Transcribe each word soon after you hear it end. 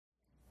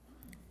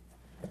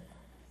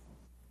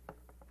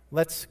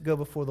Let's go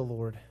before the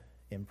Lord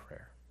in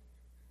prayer.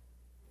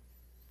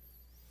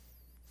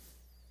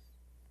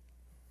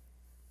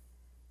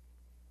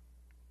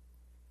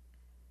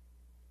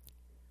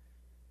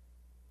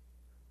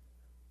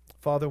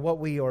 Father, what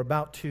we are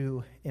about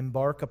to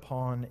embark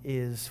upon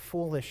is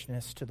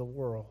foolishness to the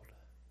world.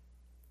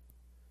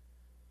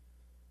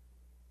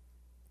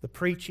 The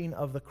preaching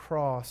of the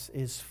cross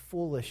is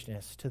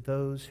foolishness to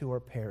those who are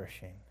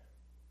perishing.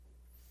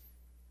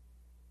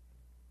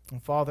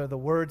 And Father, the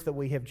words that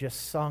we have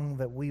just sung,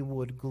 that we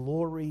would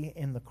glory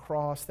in the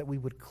cross, that we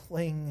would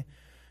cling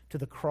to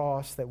the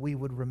cross, that we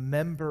would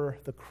remember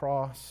the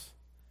cross,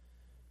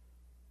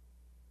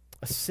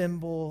 a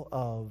symbol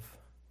of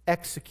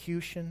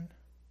execution,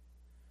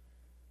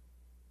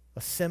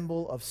 a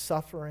symbol of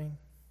suffering.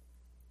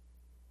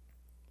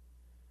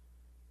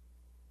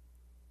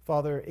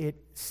 Father,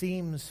 it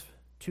seems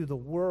to the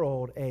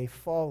world a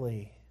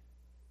folly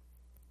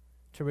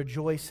to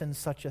rejoice in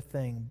such a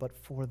thing, but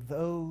for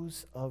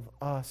those of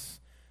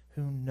us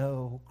who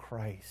know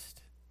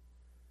Christ,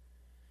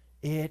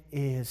 it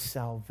is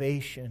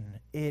salvation,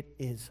 it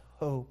is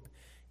hope,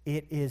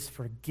 it is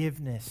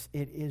forgiveness,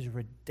 it is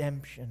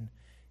redemption,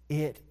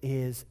 it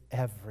is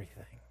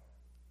everything.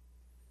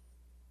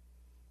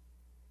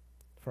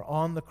 For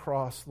on the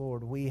cross,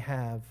 Lord, we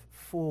have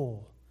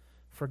full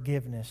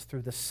forgiveness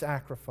through the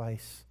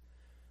sacrifice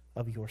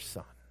of your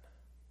Son.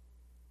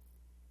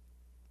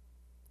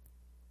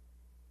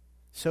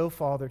 So,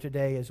 Father,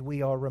 today as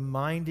we are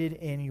reminded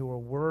in your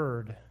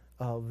word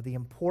of the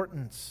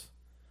importance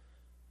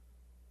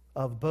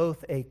of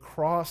both a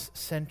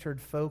cross-centered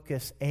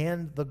focus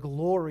and the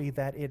glory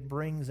that it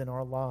brings in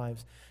our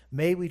lives,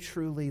 may we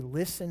truly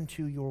listen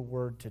to your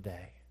word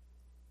today.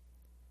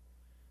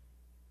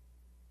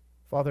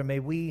 Father, may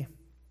we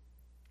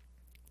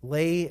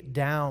lay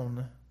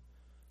down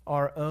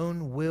our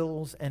own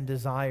wills and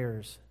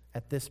desires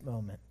at this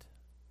moment.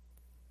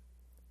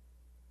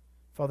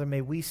 Father,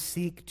 may we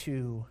seek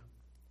to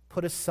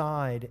put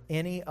aside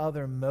any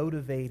other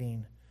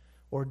motivating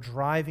or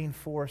driving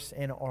force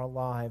in our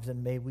lives,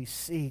 and may we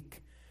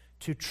seek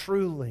to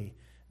truly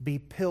be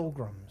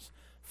pilgrims,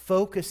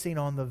 focusing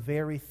on the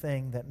very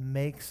thing that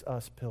makes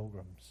us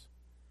pilgrims,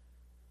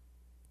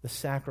 the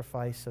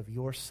sacrifice of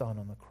your Son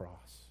on the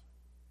cross.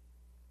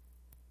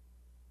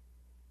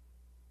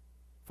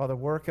 Father,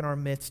 work in our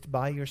midst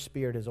by your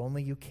Spirit as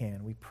only you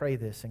can. We pray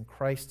this in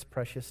Christ's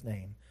precious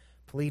name,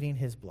 pleading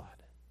his blood.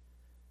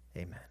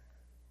 Amen.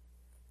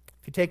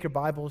 If you take your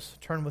Bibles,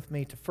 turn with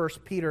me to 1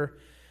 Peter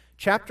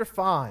chapter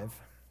 5.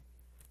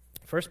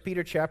 1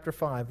 Peter chapter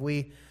 5.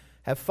 We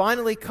have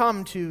finally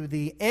come to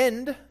the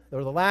end,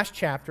 or the last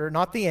chapter,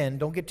 not the end,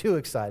 don't get too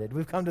excited.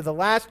 We've come to the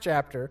last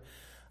chapter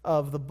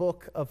of the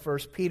book of 1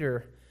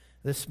 Peter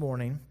this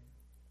morning.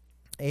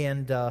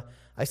 And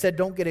I said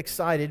don't get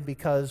excited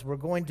because we're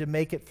going to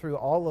make it through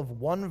all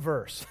of one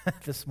verse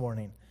this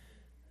morning.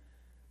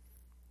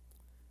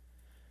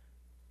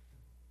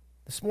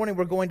 This morning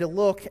we're going to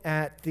look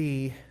at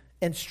the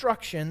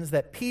instructions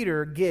that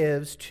Peter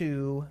gives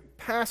to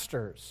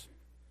pastors.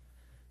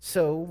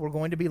 So we're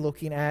going to be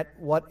looking at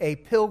what a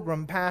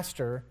pilgrim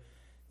pastor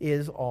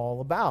is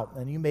all about.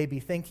 And you may be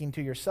thinking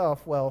to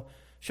yourself, well,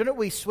 shouldn't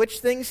we switch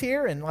things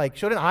here? And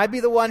shouldn't I be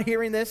the one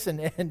hearing this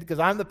and because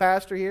I'm the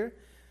pastor here?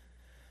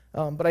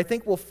 But I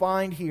think we'll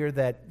find here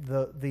that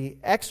the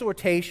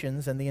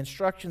exhortations and the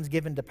instructions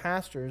given to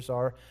pastors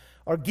are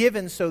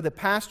given so that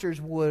pastors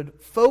would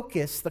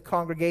focus the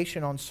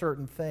congregation on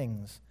certain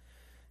things.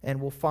 And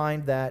we'll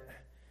find that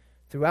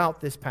throughout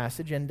this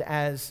passage. And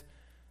as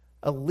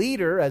a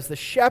leader, as the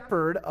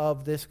shepherd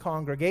of this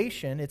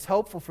congregation, it's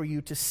helpful for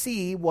you to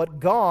see what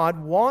God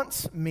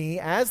wants me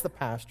as the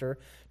pastor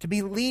to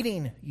be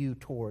leading you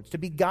towards, to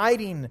be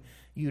guiding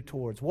you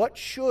towards. What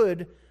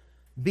should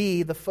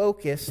be the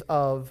focus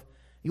of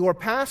your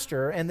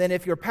pastor? And then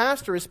if your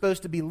pastor is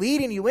supposed to be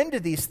leading you into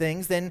these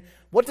things, then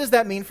what does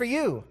that mean for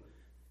you?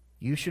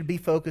 You should be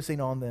focusing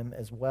on them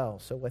as well.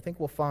 So I think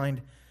we'll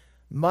find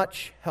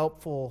much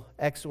helpful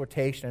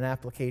exhortation and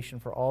application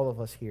for all of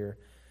us here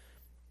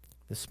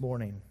this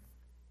morning.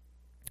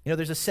 You know,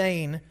 there's a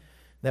saying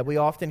that we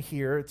often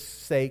hear. It's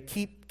say,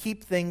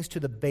 keep things to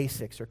the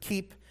basics, or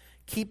keep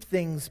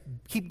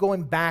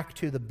going back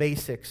to the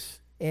basics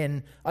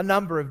in a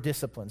number of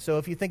disciplines. So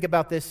if you think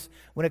about this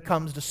when it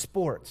comes to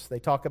sports, they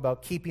talk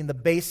about keeping the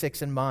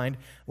basics in mind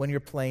when you're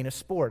playing a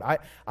sport.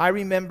 I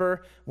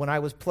remember when I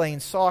was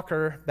playing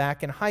soccer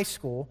back in high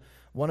school,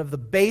 one of the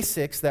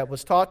basics that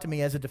was taught to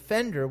me as a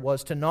defender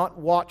was to not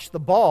watch the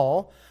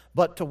ball,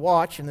 but to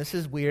watch, and this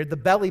is weird, the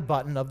belly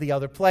button of the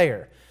other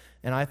player.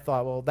 And I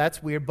thought, well,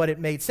 that's weird, but it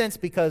made sense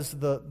because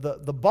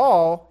the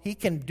ball, he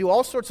can do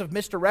all sorts of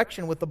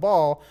misdirection with the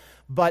ball,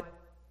 but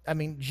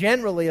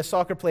generally a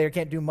soccer player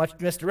can't do much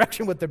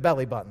misdirection with their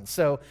belly button.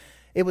 So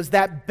it was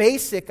that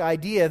basic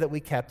idea that we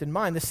kept in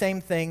mind. The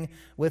same thing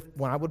with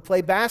when I would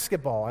play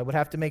basketball. I would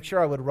have to make sure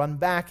I would run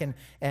back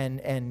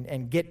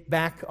and get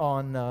back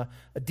on a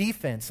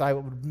defense. I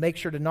would make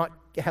sure to not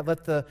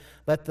let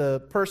the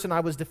person I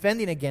was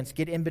defending against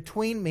get in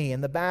between me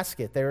and the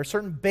basket. There are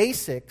certain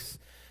basics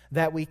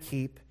that we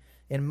keep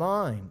in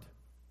mind.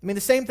 I mean,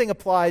 the same thing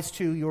applies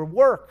to your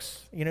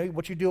works,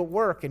 what you do at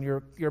work and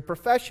your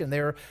profession.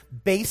 There are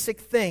basic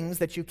things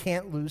that you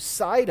can't lose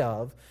sight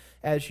of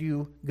as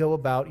you go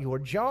about your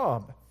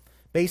job.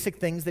 Basic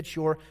things that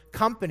your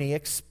company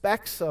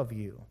expects of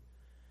you.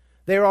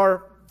 There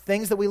are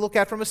things that we look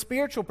at from a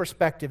spiritual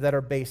perspective that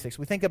are basics.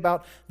 We think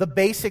about the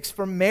basics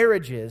for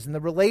marriages and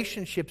the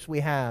relationships we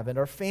have and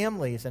our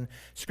families and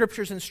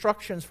Scripture's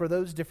instructions for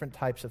those different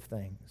types of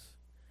things.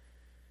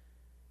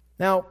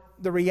 Now,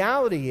 the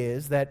reality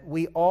is that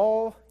we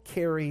all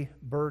carry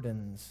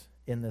burdens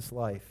in this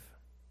life.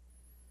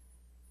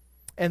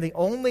 And the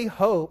only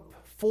hope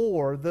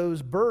for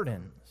those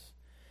burdens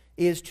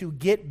is to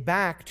get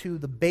back to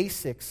the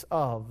basics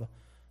of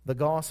the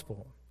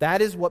gospel.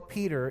 That is what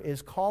Peter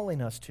is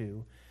calling us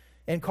to,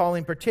 and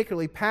calling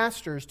particularly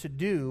pastors to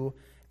do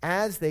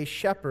as they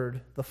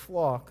shepherd the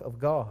flock of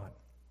God.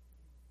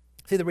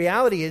 See, the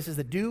reality is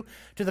that due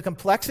to the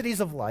complexities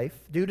of life,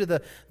 due to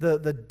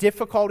the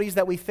difficulties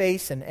that we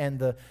face and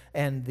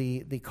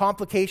the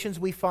complications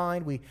we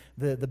find,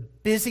 the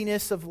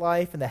busyness of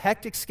life and the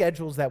hectic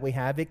schedules that we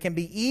have, it can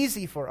be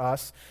easy for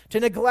us to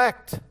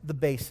neglect the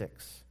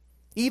basics.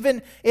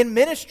 Even in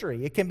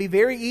ministry, it can be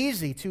very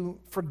easy to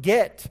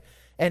forget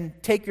and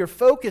take your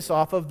focus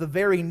off of the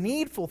very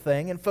needful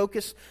thing and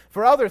focus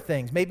for other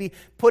things. Maybe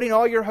putting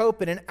all your hope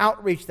in an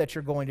outreach that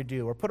you're going to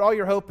do, or put all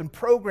your hope in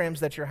programs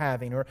that you're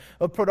having, or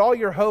put all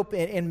your hope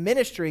in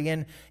ministry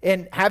and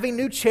having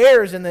new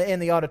chairs in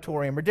the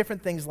auditorium, or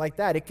different things like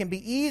that. It can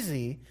be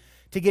easy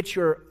to get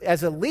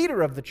as a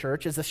leader of the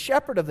church, as a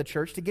shepherd of the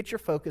church, to get your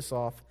focus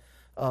off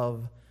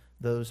of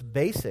those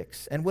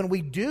basics. And when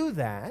we do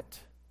that,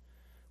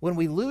 when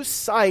we lose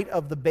sight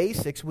of the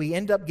basics, we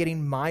end up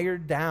getting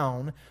mired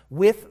down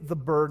with the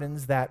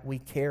burdens that we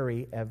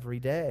carry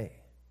every day.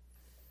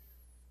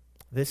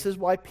 This is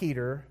why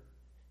Peter,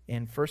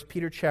 in 1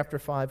 Peter chapter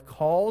 5,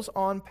 calls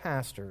on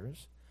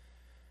pastors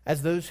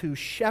as those who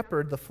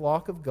shepherd the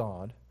flock of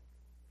God,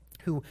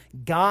 who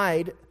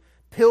guide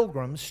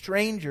pilgrims,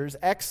 strangers,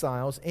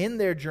 exiles in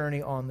their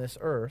journey on this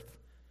earth,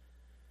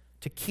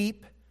 to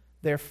keep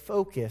their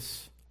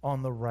focus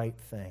on the right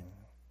thing.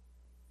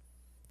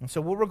 And so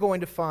what we're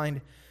going to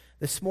find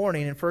this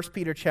morning in 1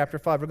 Peter chapter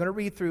 5, we're going to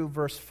read through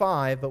verse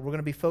 5, but we're going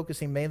to be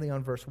focusing mainly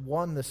on verse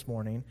 1 this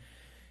morning,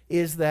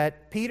 is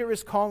that Peter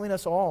is calling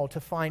us all to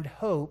find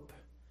hope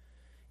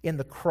in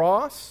the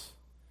cross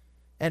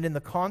and in the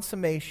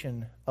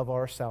consummation of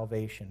our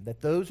salvation.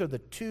 That those are the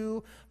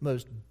two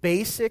most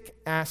basic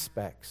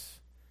aspects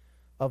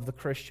of the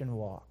Christian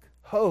walk.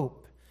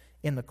 Hope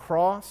in the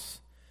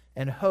cross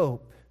and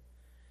hope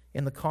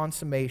in the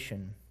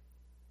consummation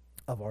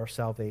of our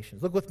salvation.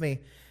 Look with me,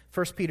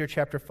 1 Peter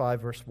chapter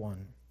 5, verse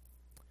 1.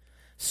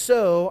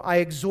 So I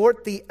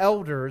exhort the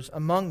elders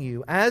among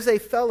you, as a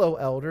fellow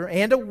elder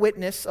and a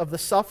witness of the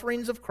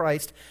sufferings of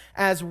Christ,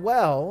 as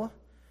well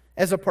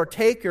as a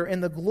partaker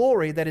in the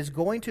glory that is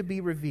going to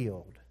be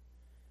revealed.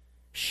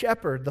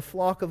 Shepherd the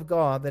flock of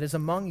God that is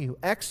among you,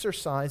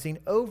 exercising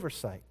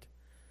oversight,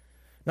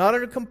 not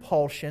under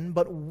compulsion,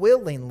 but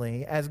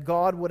willingly, as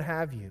God would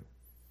have you,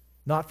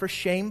 not for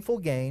shameful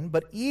gain,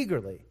 but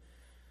eagerly,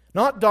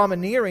 not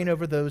domineering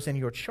over those in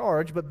your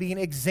charge, but being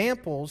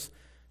examples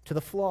to the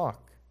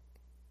flock.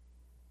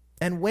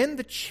 And when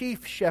the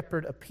chief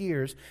shepherd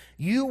appears,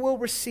 you will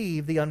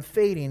receive the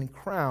unfading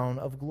crown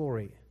of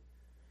glory.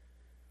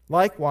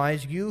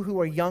 Likewise, you who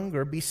are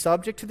younger, be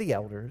subject to the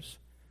elders.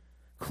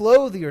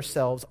 Clothe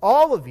yourselves,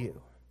 all of you,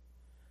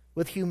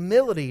 with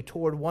humility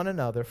toward one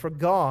another, for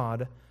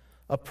God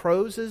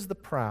opposes the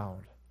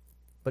proud,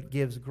 but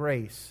gives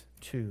grace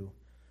to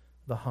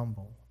the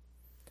humble.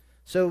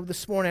 So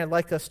this morning I'd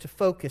like us to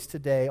focus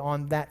today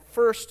on that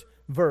first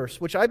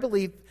verse, which I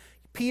believe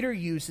Peter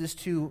uses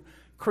to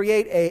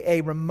create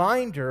a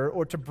reminder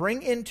or to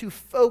bring into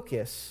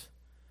focus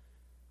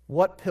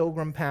what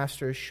pilgrim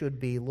pastors should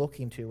be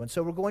looking to. And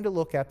so we're going to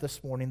look at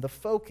this morning the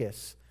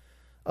focus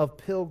of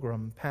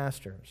pilgrim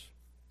pastors.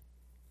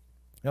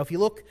 Now if you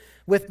look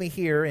with me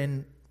here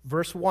in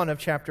verse 1 of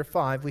chapter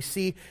 5, we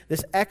see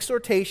this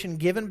exhortation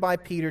given by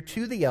Peter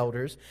to the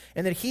elders,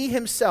 and that he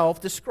himself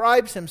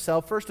describes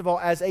himself, first of all,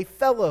 as a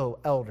fellow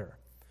elder.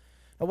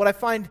 Now, what I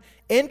find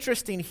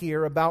interesting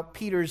here about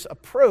Peter's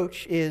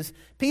approach is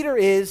Peter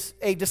is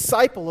a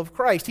disciple of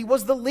Christ. He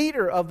was the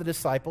leader of the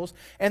disciples,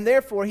 and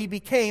therefore he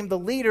became the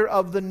leader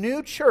of the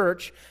new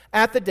church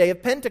at the day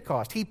of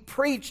Pentecost. He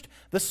preached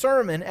the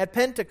sermon at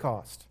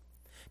Pentecost.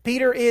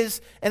 Peter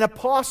is an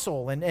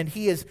apostle, and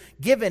he is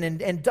given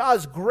and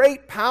does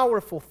great,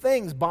 powerful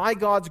things by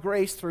God's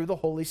grace through the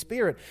Holy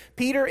Spirit.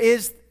 Peter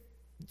is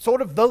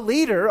sort of the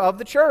leader of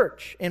the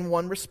church in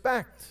one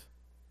respect.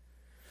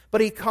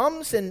 But he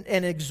comes and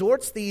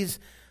exhorts these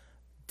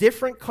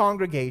different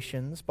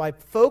congregations by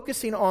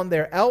focusing on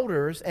their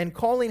elders and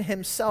calling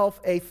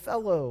himself a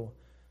fellow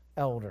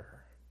elder.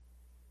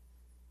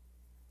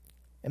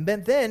 And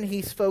then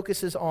he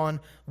focuses on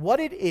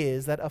what it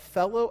is that a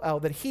fellow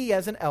elder, that he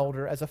as an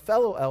elder, as a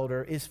fellow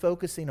elder, is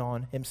focusing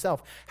on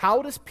himself.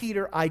 How does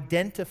Peter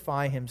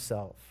identify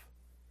himself?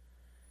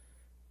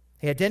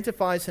 He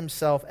identifies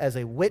himself as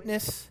a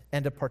witness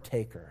and a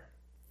partaker.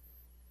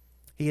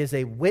 He is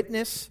a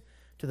witness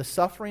to the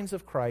sufferings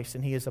of Christ,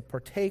 and he is a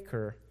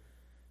partaker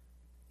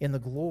in the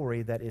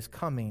glory that is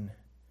coming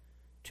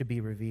to be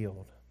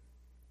revealed.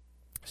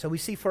 So we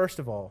see, first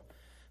of all,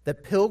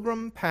 that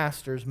pilgrim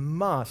pastors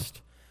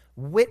must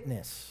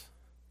witness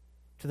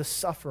to the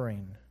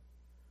suffering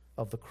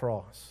of the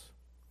cross.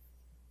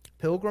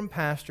 Pilgrim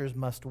pastors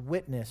must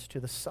witness to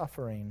the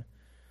suffering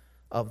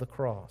of the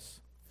cross.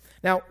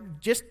 Now,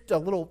 just a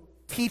little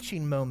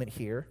teaching moment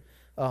here.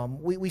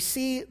 We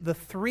see the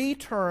three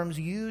terms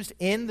used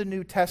in the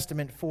New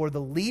Testament for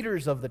the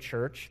leaders of the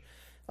church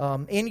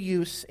in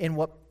use in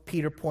what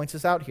Peter points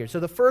us out here. So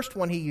the first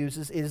one he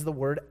uses is the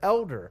word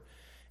elder,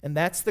 and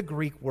that's the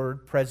Greek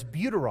word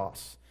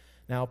presbyteros.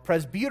 Now,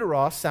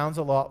 presbyteros sounds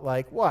a lot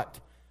like what?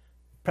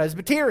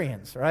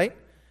 Presbyterians, right?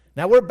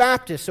 Now, we're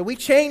Baptists, so we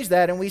change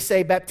that and we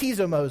say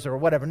baptizomos or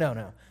whatever.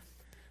 No.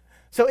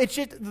 So it's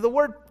just the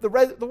word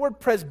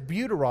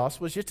presbyteros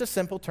was just a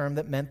simple term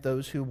that meant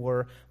those who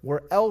were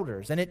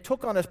elders, and it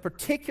took on a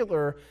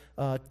particular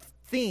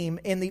theme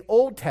in the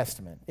Old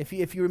Testament. If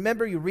you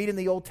remember, you read in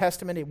the Old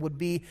Testament, it would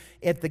be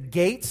at the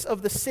gates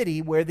of the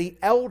city where the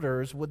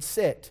elders would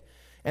sit,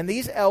 and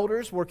these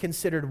elders were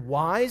considered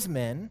wise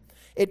men.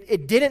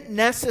 It didn't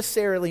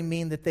necessarily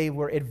mean that they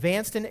were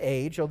advanced in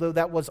age, although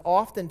that was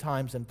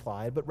oftentimes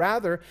implied, but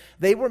rather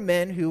they were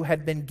men who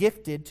had been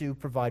gifted to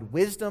provide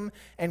wisdom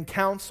and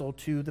counsel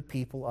to the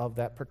people of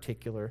that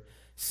particular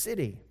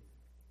city.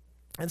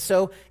 And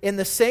so, in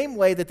the same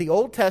way that the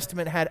Old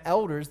Testament had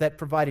elders that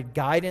provided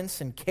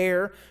guidance and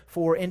care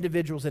for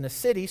individuals in a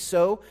city,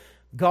 so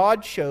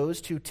God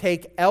chose to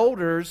take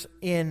elders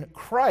in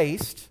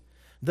Christ,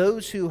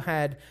 those who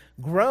had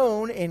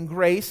grown in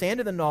grace and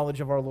in the knowledge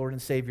of our Lord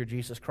and Savior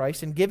Jesus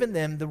Christ, and given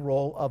them the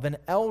role of an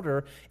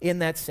elder in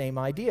that same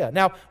idea.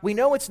 Now, we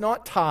know it's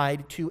not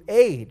tied to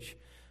age.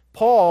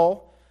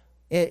 Paul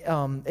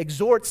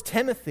exhorts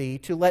Timothy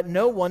to let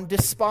no one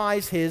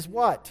despise his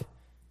what?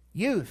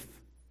 Youth.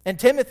 And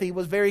Timothy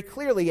was very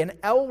clearly an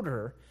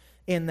elder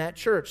in that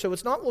church. So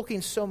it's not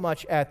looking so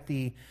much at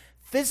the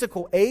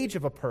physical age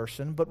of a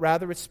person, but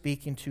rather it's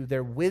speaking to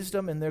their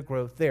wisdom and their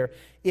growth there,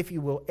 if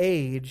you will,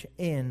 age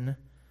in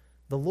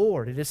the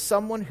Lord. It is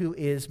someone who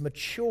is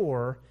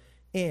mature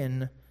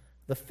in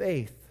the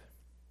faith.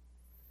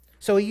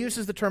 So he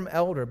uses the term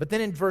elder, but then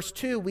in verse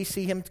 2 we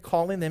see him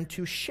calling them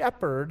to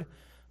shepherd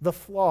the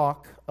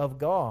flock of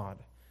God.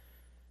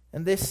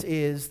 And this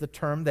is the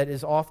term that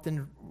is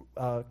often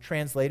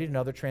translated in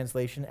other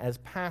translation as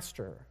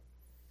pastor.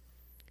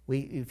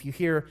 If you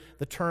hear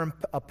the term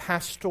a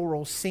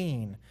pastoral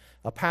scene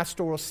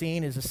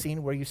is a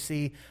scene where you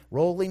see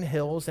rolling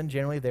hills, and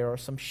generally there are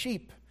some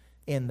sheep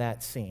in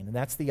that scene. And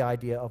that's the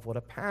idea of what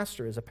a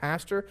pastor is. A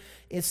pastor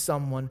is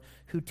someone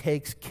who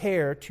takes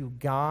care to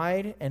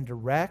guide and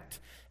direct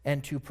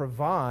and to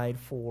provide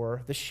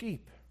for the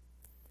sheep.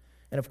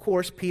 And of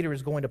course, Peter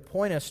is going to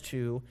point us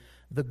to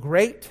the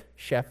great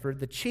shepherd,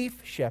 the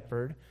chief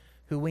shepherd,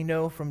 who we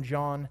know from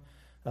John's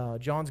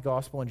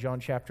Gospel in John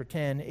chapter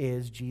 10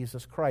 is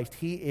Jesus Christ.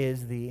 He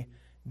is the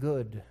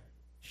good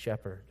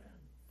shepherd.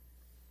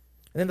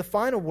 And then the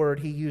final word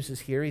he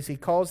uses here is he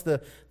calls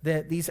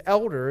these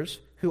elders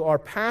who are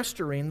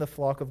pastoring the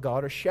flock of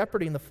God or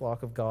shepherding the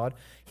flock of God,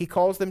 he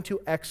calls them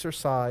to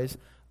exercise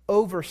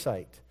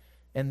oversight.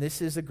 And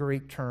this is a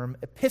Greek term,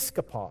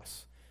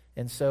 episkopos.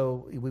 And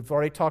so we've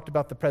already talked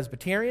about the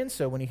Presbyterians,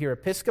 so when you hear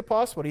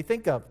episkopos, what do you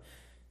think of?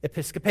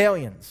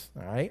 Episcopalians,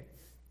 all right?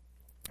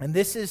 And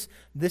this is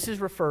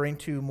referring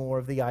to more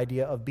of the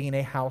idea of being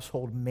a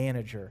household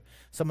manager,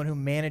 someone who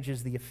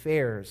manages the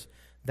affairs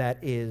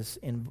that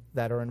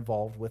are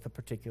involved with a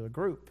particular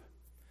group.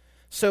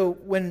 So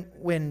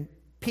when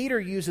Peter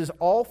uses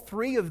all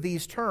three of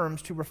these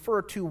terms to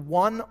refer to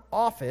one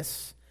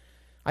office,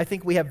 I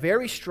think we have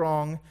very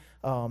strong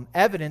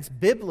evidence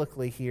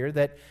biblically here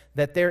that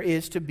there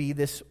is to be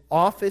this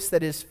office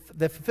that is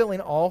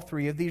fulfilling all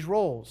three of these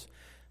roles.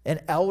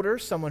 An elder,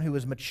 someone who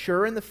is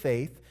mature in the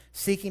faith,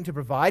 seeking to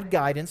provide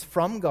guidance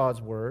from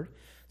God's word.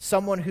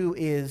 Someone who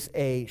is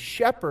a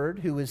shepherd,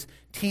 who is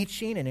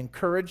teaching and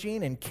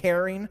encouraging and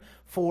caring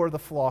for the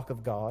flock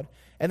of God.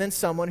 And then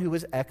someone who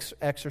is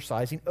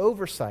exercising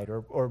oversight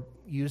or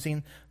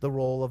using the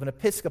role of an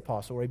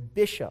episkopos or a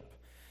bishop.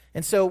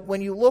 And so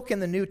when you look in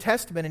the New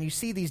Testament and you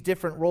see these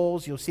different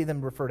roles, you'll see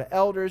them refer to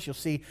elders. You'll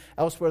see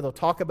elsewhere they'll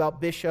talk about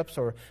bishops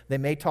or they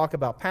may talk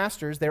about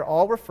pastors. They're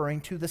all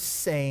referring to the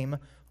same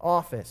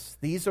office.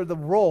 These are the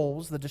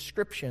roles, the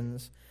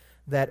descriptions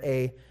that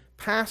a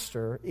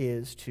pastor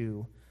is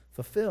to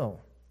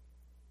fulfill.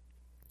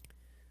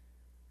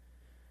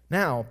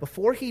 Now,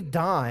 before he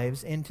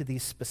dives into the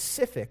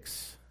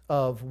specifics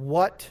of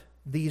what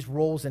these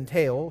roles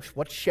entail,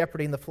 what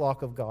shepherding the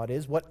flock of God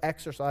is, what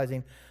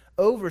exercising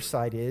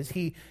oversight is,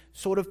 he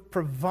sort of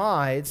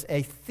provides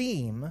a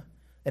theme,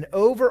 an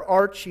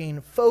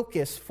overarching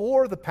focus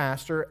for the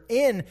pastor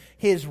in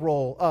his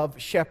role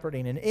of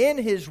shepherding and in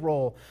his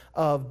role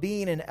of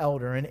being an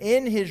elder and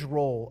in his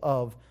role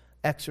of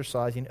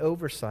exercising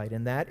oversight,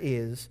 and that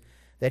is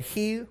that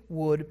he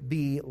would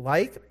be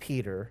like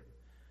Peter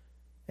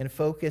and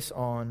focus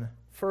on,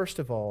 first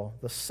of all,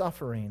 the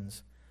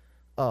sufferings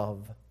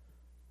of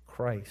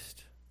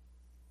Christ.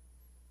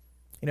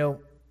 You know,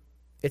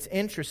 it's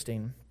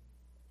interesting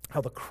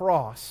how the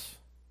cross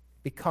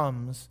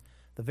becomes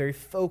the very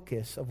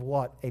focus of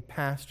what a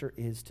pastor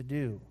is to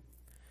do.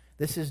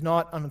 This is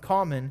not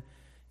uncommon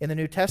in the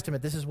New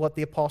Testament. This is what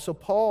the Apostle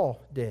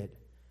Paul did.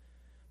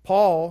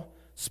 Paul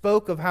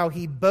spoke of how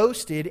he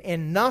boasted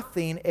in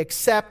nothing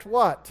except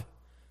what?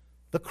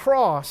 The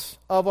cross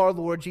of our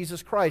Lord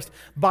Jesus Christ,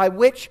 by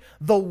which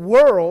the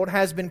world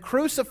has been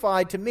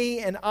crucified to me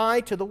and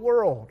I to the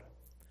world.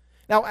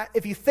 Now,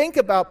 if you think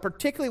about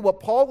particularly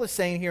what Paul is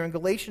saying here in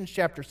Galatians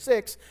chapter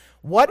 6,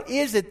 what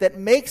is it that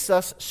makes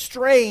us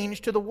strange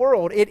to the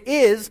world? It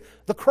is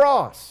the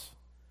cross.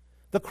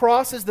 The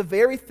cross is the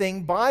very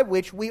thing by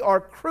which we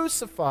are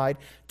crucified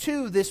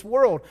to this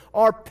world.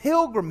 Our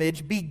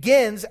pilgrimage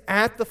begins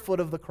at the foot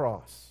of the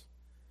cross.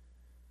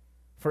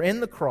 For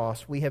in the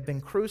cross we have been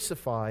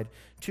crucified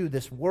to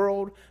this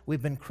world.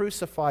 We've been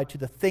crucified to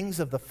the things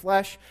of the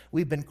flesh.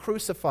 We've been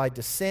crucified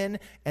to sin.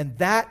 And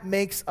that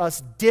makes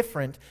us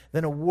different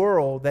than a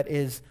world that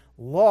is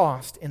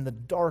lost in the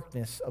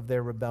darkness of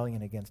their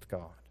rebellion against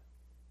God.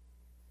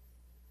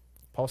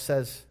 Paul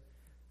says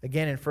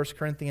again in 1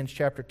 Corinthians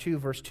chapter 2,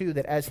 verse 2,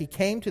 that as he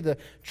came to the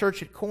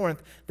church at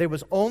Corinth, there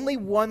was only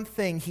one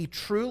thing he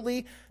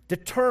truly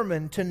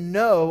determined to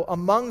know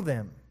among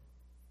them,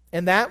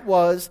 and that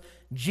was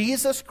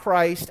Jesus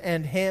Christ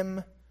and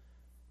Him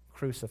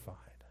crucified.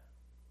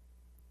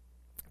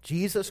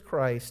 Jesus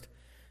Christ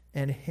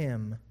and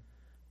Him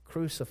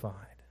crucified.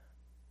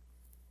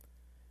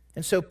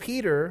 And so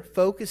Peter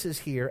focuses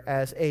here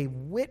as a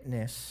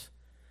witness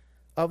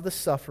of the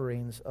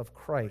sufferings of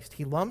Christ.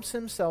 He lumps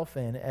himself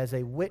in as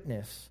a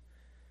witness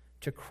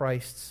to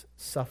Christ's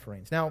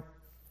sufferings. Now,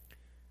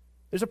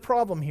 there's a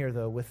problem here,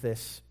 though, with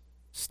this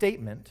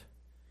statement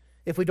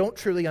if we don't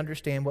truly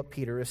understand what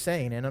Peter is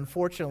saying. And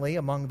unfortunately,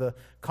 among the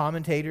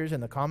commentators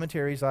and the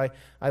commentaries I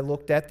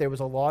looked at, there was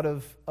a lot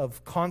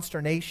of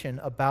consternation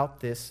about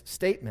this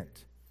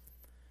statement.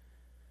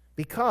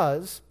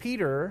 Because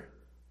Peter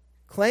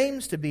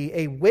claims to be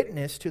a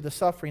witness to the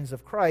sufferings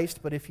of Christ,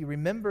 but if you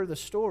remember the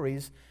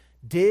stories,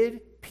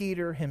 did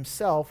Peter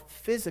himself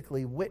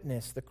physically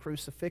witness the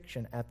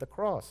crucifixion at the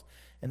cross?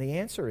 And the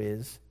answer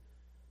is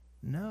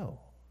no.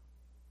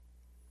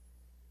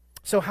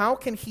 So how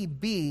can he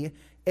be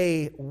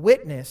a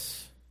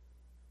witness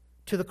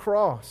to the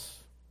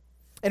cross?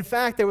 In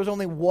fact, there was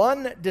only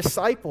one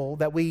disciple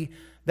that we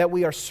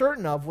are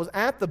certain of was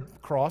at the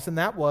cross, and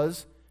that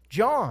was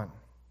John.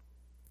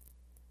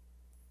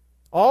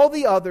 All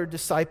the other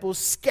disciples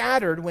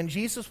scattered when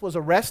Jesus was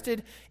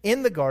arrested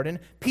in the garden.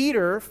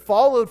 Peter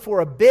followed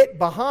for a bit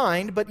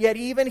behind, but yet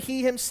even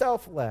he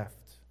himself left.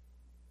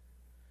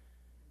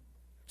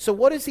 So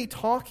what is he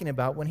talking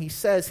about when he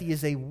says he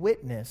is a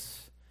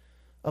witness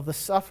of the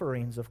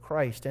sufferings of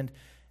Christ? And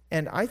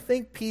I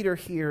think Peter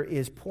here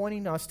is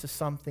pointing us to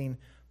something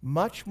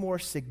much more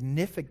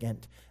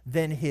significant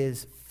than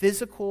his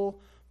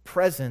physical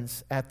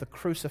presence at the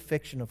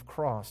crucifixion of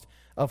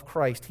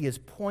Christ. He is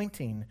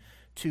pointing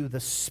to the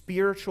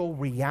spiritual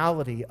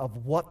reality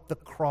of what the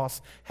cross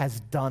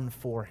has done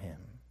for him.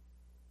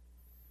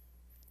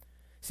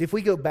 See, if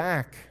we go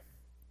back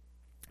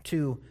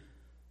to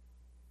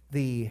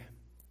the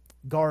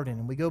garden,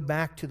 and we go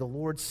back to the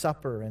Lord's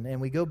Supper,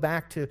 and we go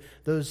back to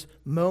those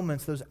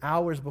moments, those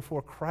hours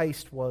before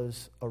Christ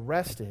was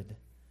arrested,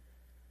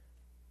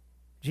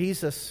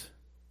 Jesus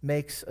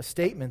makes a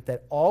statement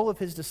that all of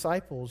his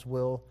disciples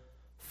will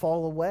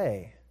fall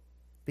away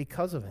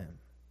because of him.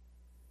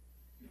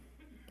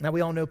 Now,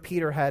 we all know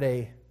Peter had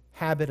a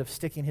habit of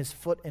sticking his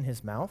foot in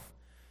his mouth,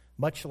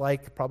 much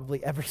like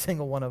probably every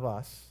single one of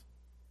us.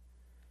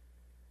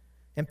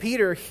 And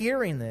Peter,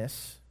 hearing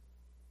this,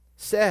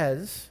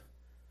 says,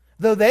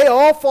 "Though they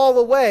all fall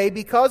away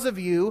because of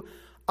you,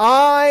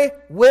 I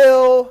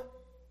will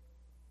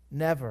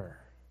never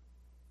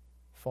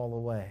fall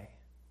away."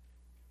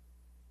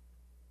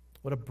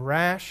 What a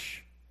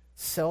brash,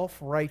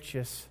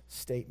 self-righteous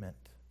statement.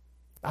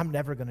 I'm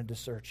never going to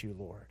desert you,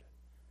 Lord.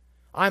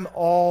 I'm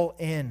all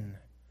in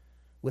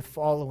with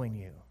following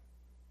you.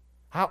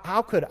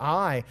 How could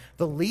I,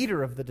 the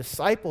leader of the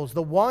disciples,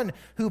 the one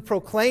who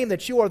proclaimed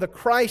that you are the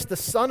Christ, the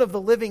Son of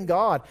the living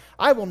God,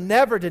 I will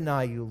never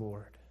deny you,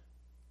 Lord.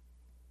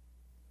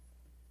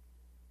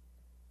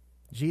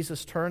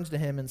 Jesus turns to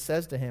him and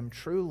says to him,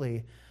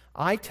 "Truly,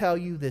 I tell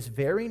you this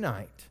very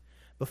night,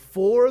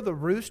 before the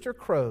rooster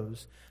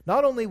crows,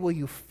 not only will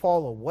you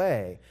fall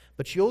away,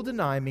 but you'll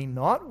deny me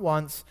not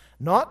once,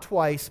 not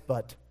twice,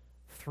 but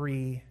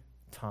 3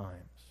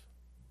 times."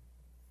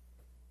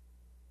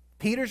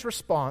 Peter's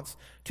response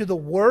to the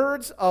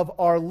words of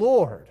our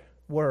Lord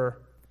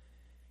were,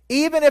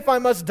 "Even if I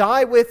must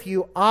die with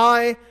you,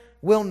 I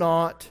will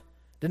not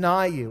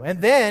deny you."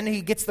 And then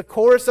he gets the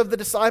chorus of the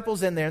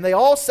disciples in there, and they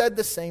all said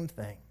the same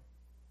thing.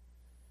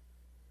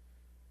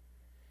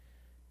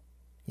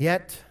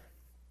 Yet,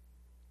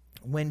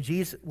 when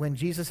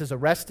Jesus is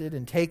arrested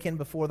and taken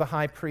before the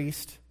high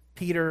priest,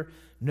 Peter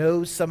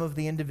knows some of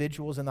the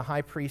individuals in the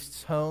high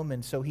priest's home,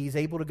 and so he's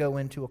able to go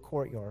into a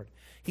courtyard.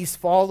 He's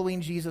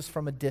following Jesus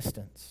from a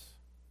distance.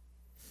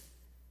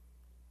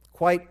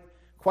 Quite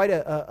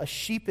a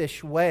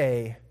sheepish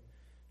way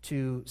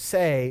to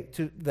say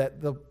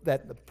that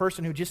the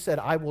person who just said,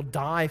 "I will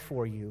die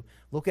for you,"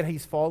 look at how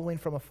he's following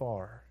from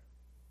afar.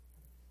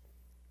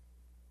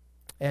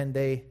 And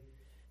they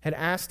had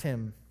asked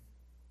him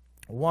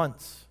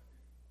once,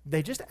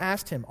 they just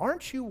asked him,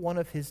 "Aren't you one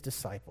of his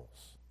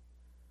disciples?"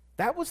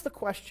 That was the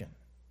question.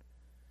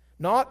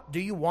 Not, do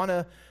you want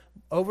to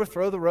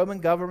overthrow the Roman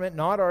government?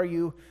 Not, are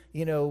you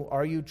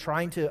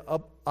trying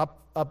to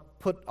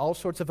put all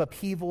sorts of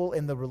upheaval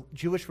in the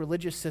Jewish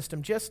religious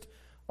system? Just,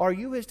 are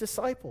you his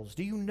disciples?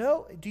 Do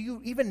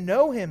you even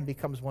know him,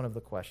 becomes one of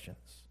the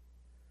questions.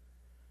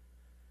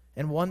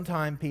 And one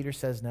time Peter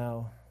says,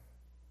 "No,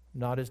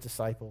 not his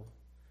disciple."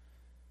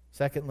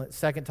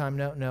 Second time,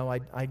 no,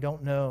 I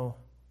don't know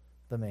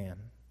the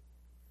man.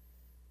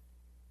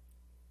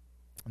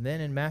 And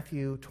then in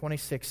Matthew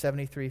 26,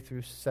 73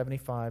 through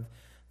 75,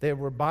 there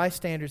were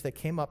bystanders that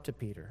came up to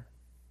Peter.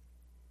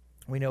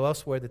 We know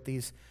elsewhere that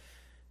these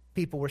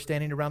people were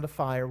standing around a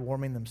fire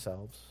warming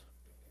themselves.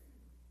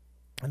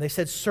 And they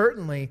said,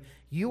 "Certainly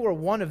you are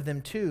one of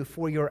them too,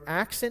 for your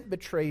accent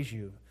betrays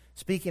you,"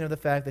 speaking of the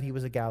fact that he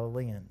was a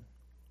Galilean.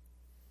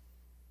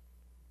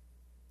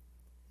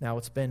 Now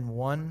it's been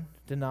one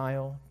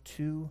denial,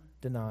 two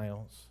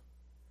denials.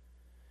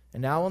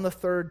 And now on the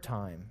third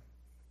time,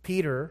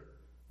 Peter,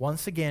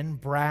 once again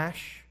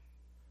brash,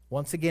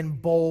 once again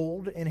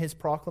bold in his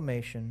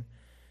proclamation,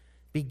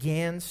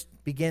 begins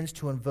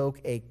to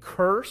invoke a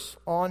curse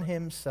on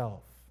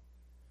himself.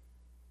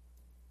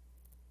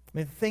 I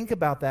mean, think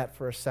about that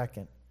for a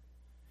second.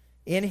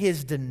 In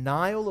his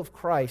denial of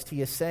Christ,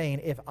 he is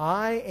saying, if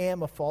I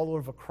am a follower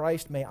of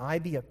Christ, may I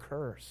be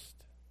accursed.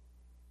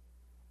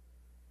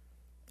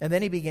 And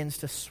then he begins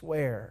to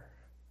swear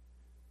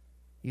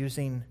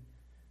using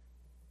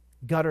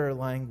gutter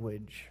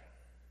language.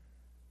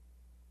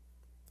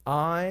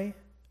 "I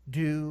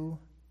do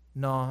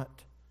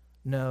not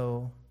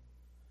know."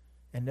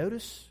 And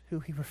notice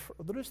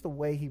the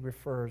way he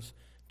refers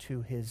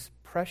to his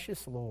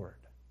precious Lord,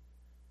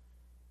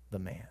 the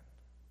man.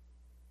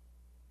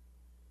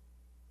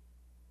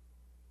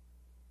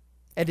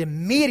 And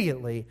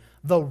immediately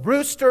the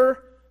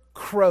rooster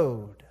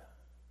crowed.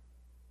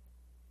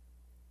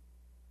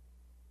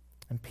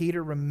 And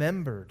Peter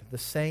remembered the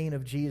saying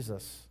of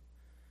Jesus,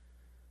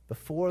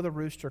 "Before the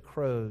rooster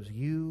crows,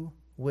 you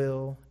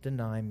will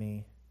deny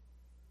me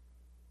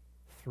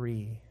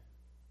 3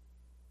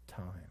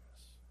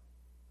 times."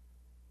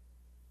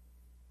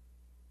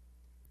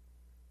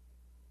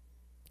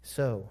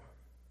 So,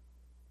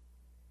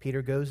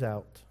 Peter goes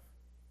out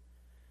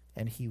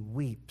and he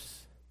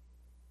weeps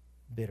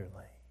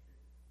bitterly.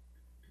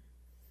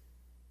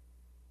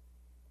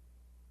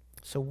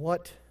 So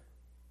what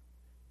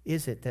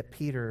is it that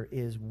Peter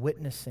is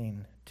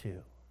witnessing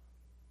to?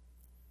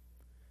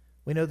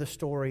 We know the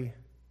story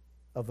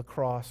of the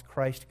cross.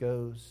 Christ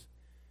goes,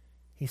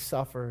 he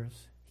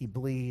suffers, he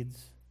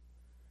bleeds.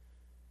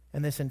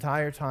 And this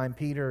entire time,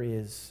 Peter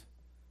is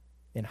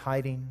in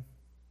hiding,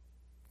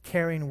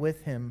 carrying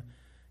with him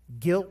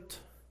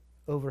guilt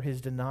over his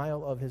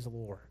denial of his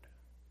Lord.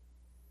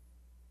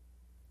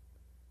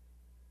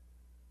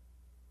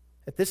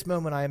 At this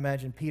moment, I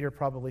imagine Peter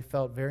probably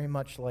felt very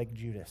much like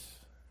Judas.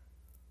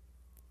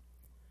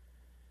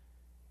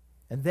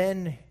 And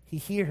then he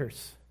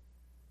hears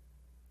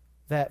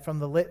that from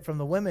the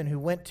women who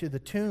went to the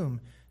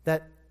tomb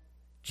that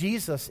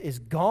Jesus is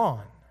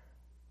gone.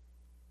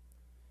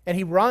 And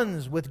he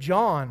runs with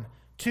John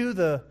to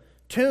the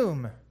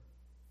tomb.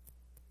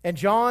 And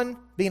John,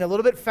 being a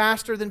little bit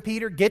faster than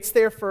Peter, gets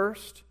there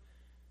first.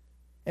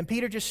 And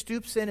Peter just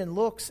stoops in and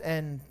looks,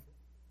 and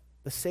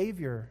the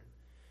Savior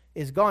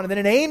is gone. And then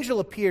an angel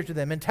appears to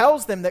them and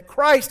tells them that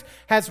Christ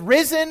has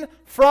risen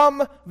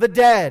from the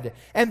dead.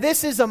 And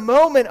this is a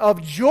moment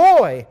of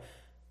joy.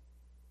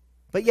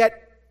 But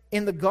yet,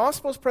 in the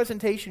Gospel's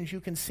presentations,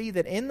 you can see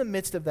that in the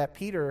midst of that,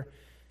 Peter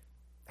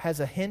has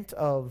a hint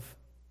of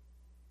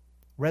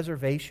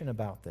reservation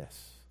about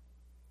this.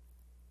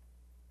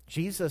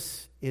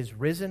 Jesus is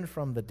risen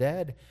from the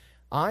dead.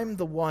 I'm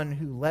the one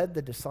who led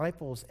the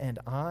disciples, and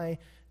I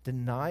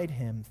denied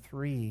him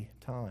 3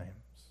 times.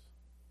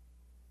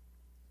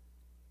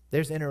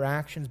 There's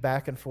interactions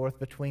back and forth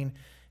between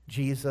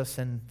Jesus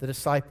and the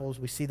disciples.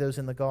 We see those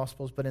in the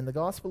Gospels. But in the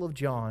Gospel of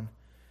John,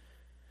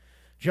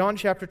 John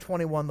chapter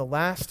 21, the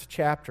last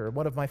chapter,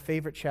 one of my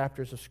favorite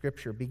chapters of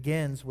Scripture,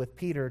 begins with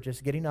Peter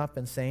just getting up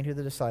and saying to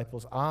the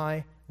disciples,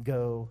 "I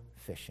go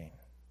fishing."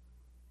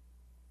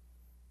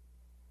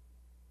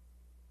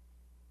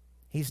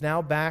 He's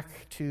now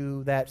back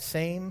to that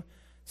same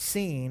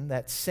scene,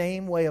 that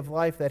same way of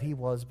life that he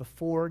was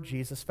before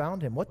Jesus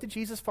found him. What did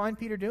Jesus find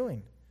Peter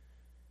doing?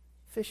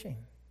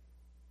 Fishing.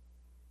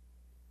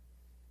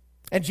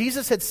 And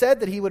Jesus had said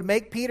that he would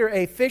make Peter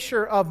a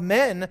fisher of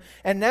men,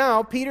 and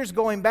now Peter's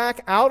going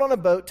back out on a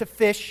boat to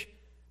fish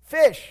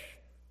fish.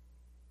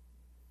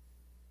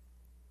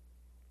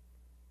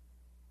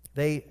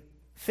 They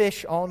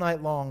fish all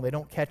night long. They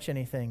don't catch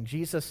anything.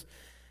 Jesus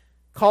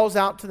calls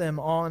out to them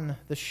on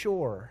the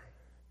shore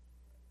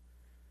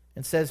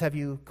and says, "Have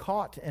you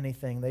caught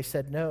anything?" They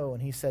said, "No."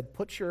 And he said,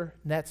 "Put your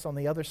nets on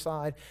the other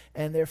side."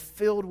 And they're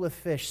filled with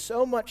fish,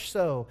 so much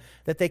so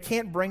that they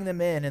can't bring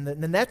them in. And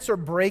the nets are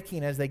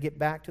breaking as they get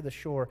back to the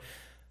shore.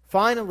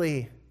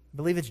 Finally, I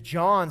believe it's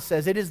John,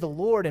 says, "It is the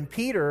Lord." And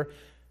Peter,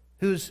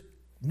 who's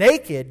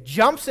naked,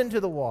 jumps into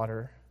the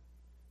water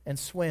and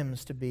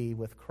swims to be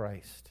with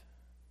Christ.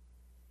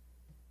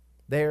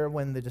 There,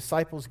 when the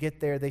disciples get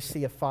there, they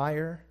see a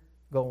fire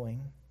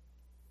going,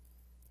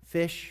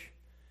 fish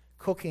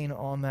cooking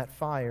on that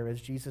fire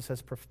as Jesus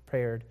has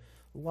prepared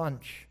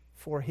lunch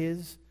for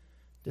his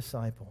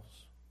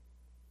disciples.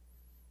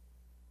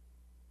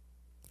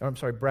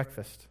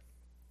 Breakfast.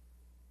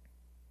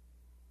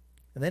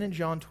 And then in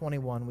John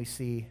 21, we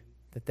see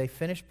that they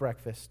finished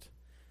breakfast.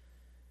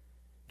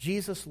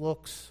 Jesus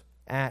looks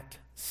at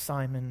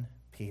Simon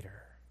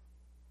Peter.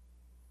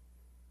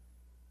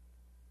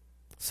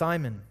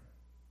 "Simon,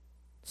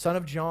 son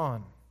of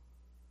John,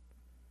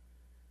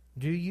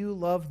 do you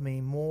love me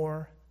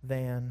more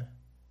than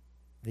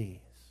these?"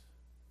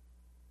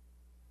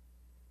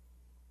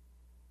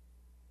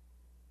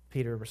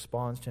 Peter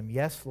responds to him,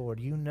 "Yes, Lord,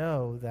 you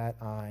know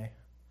that I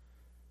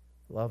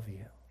love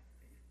you."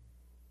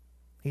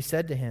 He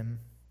said to him,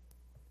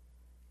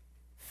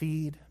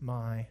 "Feed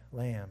my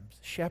lambs,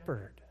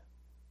 shepherd."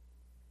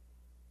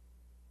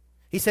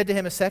 He said to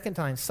him a second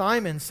time,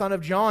 "Simon, son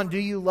of John, do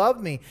you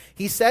love me?"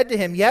 He said to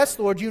him, "Yes,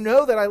 Lord, you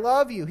know that I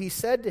love you." He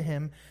said to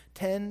him,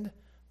 "Tend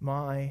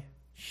my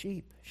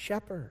sheep,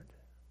 shepherd."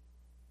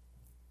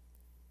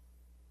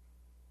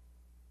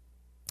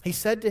 He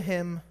said to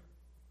him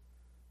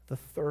the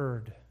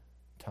third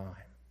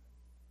time,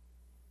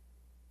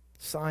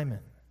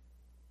 "Simon,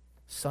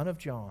 son of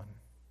John,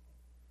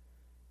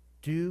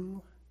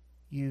 do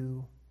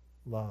you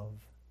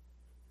love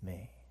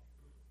me?"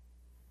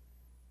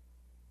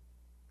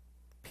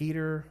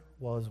 Peter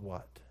was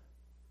what?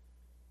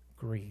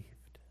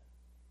 Grieved.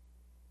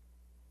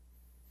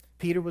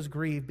 Peter was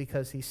grieved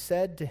because he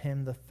said to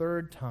him the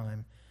third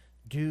time,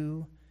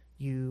 "Do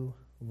you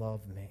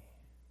love me?"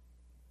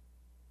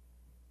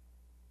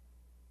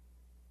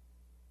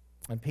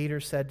 And Peter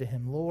said to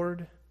him,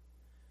 "Lord,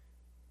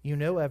 you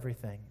know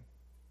everything.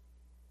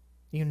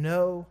 You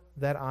know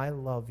that I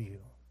love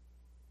you."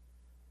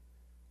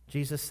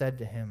 Jesus said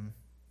to him,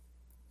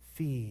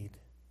 "Feed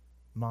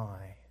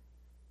my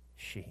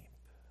sheep."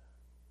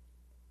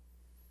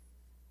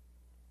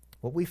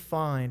 What we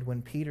find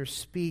when Peter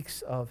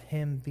speaks of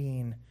him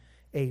being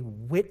a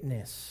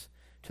witness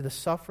to the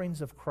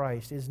sufferings of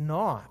Christ is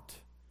not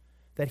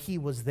that he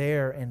was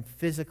there and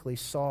physically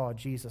saw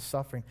Jesus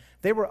suffering.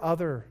 There were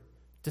other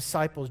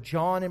disciples,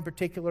 John in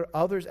particular,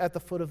 others at the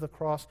foot of the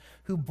cross,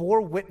 who bore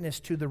witness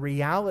to the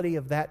reality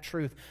of that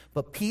truth.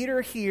 But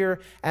Peter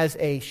here, as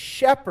a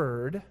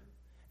shepherd,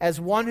 as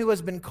one who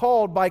has been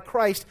called by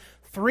Christ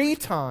 3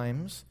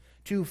 times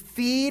to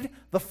feed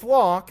the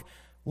flock,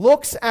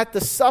 looks at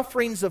the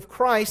sufferings of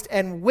Christ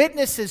and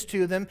witnesses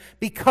to them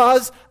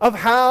because of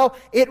how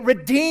it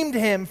redeemed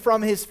him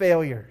from his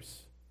failures.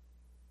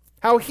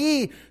 How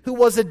he, who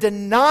was a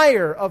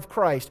denier of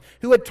Christ,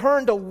 who had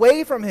turned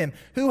away from him,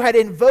 who had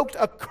invoked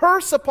a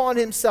curse upon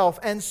himself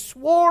and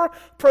swore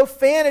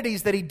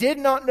profanities that he did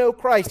not know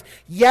Christ,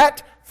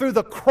 yet through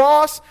the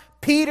cross,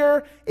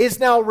 Peter is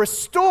now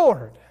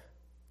restored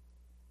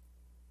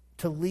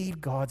to lead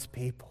God's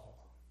people.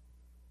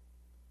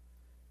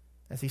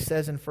 As he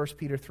says in 1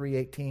 Peter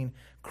 3:18,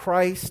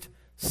 Christ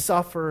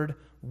suffered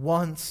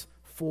once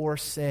for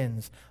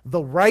sins.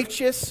 The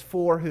righteous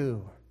for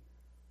who?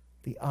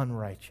 The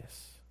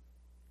unrighteous.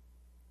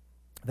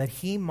 That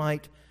he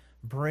might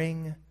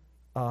bring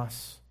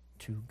us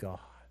to God.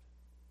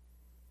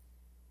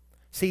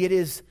 See, it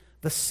is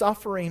the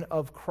suffering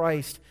of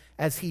Christ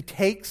as he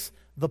takes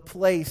the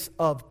place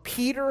of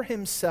Peter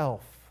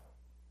himself.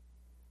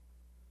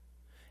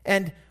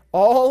 And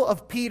all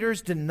of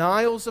Peter's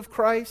denials of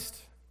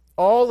Christ,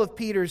 all of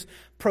Peter's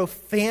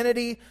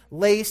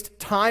profanity-laced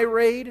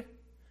tirade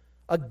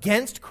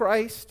against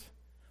Christ,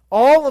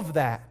 all of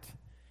that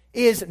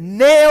is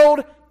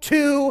nailed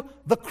to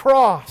the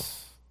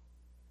cross.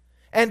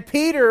 And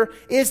Peter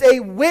is a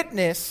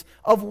witness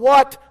of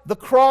what the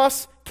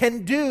cross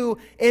can do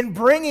in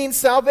bringing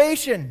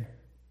salvation.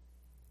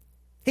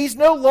 He's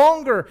no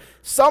longer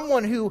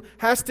someone who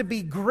has to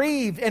be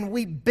grieved and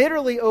weep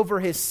bitterly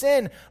over his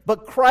sin,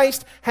 but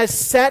Christ has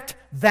set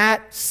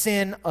that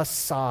sin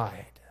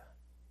aside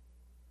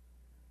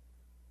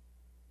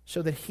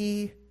so that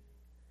he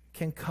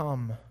can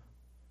come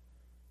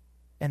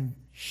and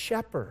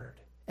shepherd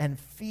and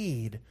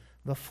feed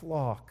the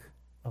flock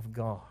of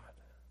God.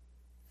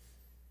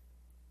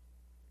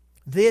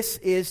 This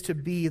is to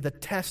be the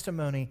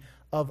testimony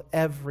of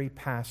every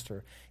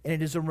pastor. And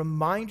it is a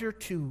reminder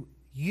to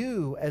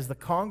you as the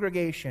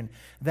congregation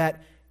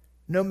that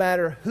no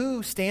matter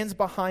who stands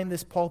behind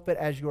this pulpit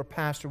as your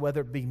pastor,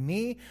 whether it be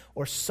me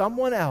or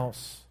someone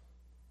else,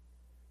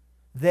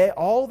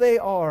 All they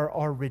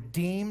are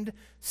redeemed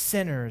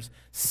sinners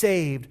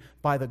saved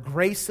by the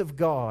grace of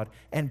God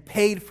and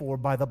paid for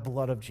by the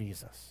blood of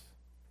Jesus.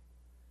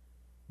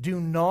 Do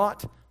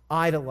not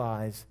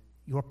idolize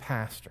your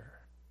pastor.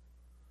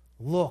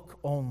 Look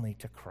only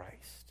to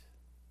Christ.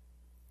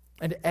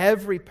 And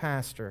every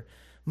pastor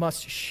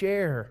must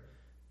share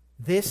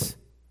this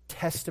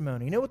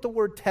testimony. You know what the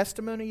word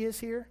testimony is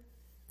here?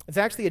 It's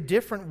actually a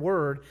different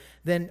word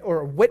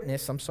or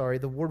witness,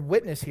 the word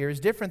witness here is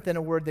different than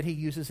a word that he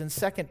uses in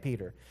 2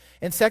 Peter.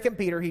 In 2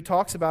 Peter, he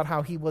talks about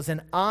how he was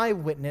an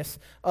eyewitness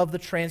of the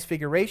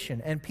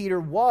transfiguration, and Peter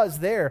was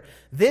there.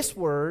 This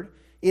word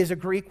is a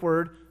Greek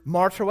word,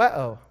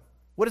 martyreo.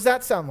 What does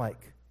that sound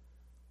like?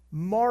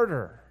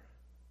 Martyr.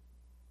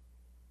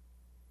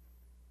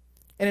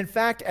 And in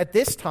fact, at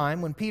this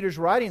time, when Peter's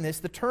writing this,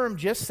 the term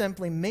just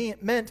simply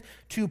meant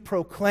to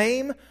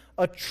proclaim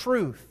a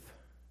truth.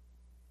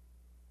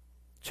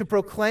 To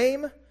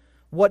proclaim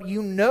what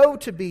you know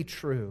to be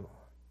true.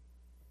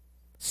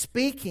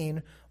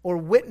 Speaking or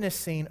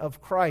witnessing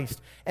of Christ.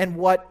 And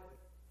what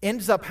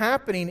ends up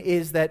happening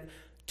is that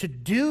to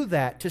do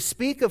that, to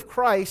speak of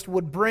Christ,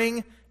 would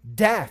bring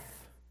death.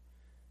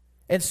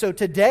 And so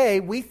today,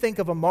 we think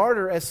of a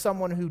martyr as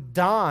someone who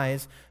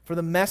dies for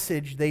the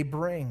message they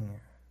bring.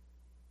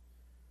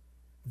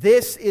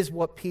 This is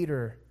what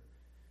Peter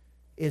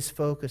is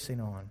focusing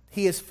on.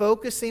 He is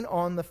focusing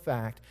on the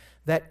fact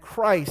that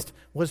Christ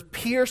was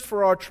pierced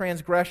for our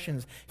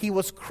transgressions. He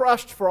was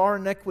crushed for our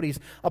iniquities.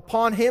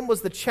 Upon him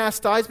was the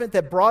chastisement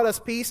that brought us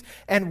peace,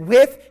 and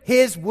with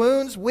his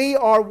wounds we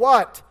are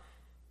what?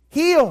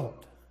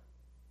 Healed.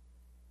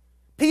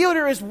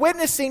 Peter is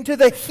witnessing to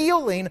the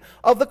healing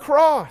of the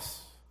cross.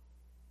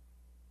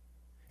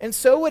 And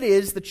so it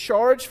is the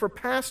charge for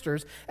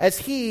pastors as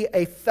he,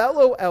 a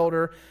fellow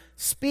elder,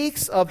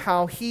 speaks of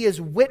how he is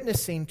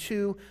witnessing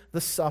to the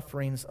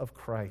sufferings of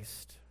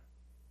Christ.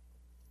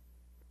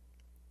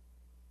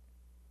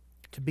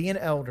 To be an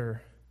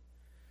elder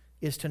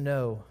is to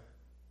know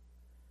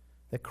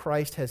that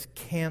Christ has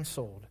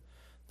canceled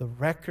the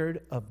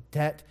record of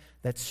debt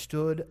that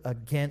stood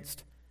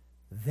against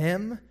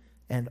them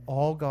and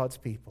all God's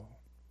people.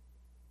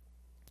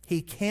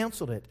 He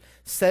canceled it,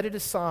 set it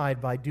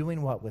aside by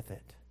doing what with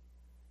it?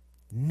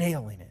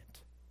 Nailing it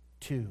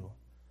to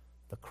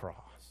the cross.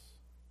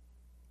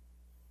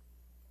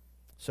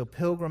 So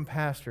pilgrim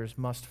pastors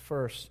must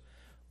first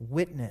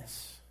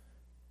witness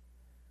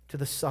to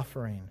the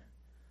suffering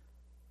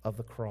of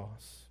the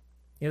cross.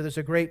 You know, there's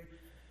a great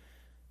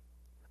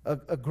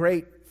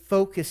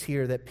focus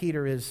here that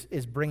Peter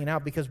is bringing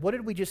out, because what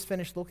did we just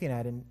finish looking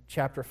at in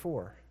chapter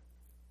 4?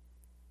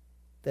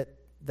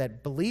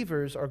 That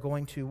believers are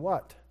going to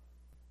what?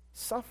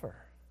 Suffer.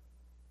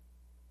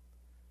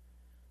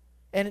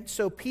 And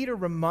so Peter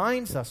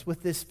reminds us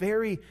with this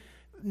very,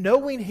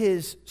 knowing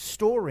his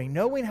story,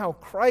 knowing how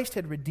Christ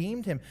had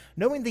redeemed him,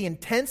 knowing the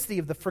intensity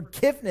of the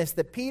forgiveness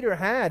that Peter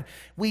had,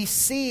 we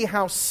see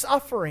how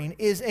suffering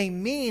is a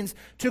means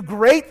to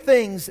great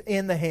things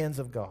in the hands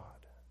of God.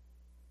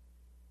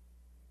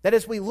 That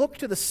as we look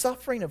to the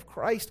suffering of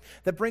Christ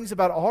that brings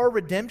about our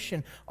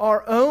redemption,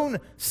 our own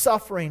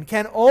suffering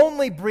can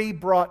only be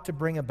brought to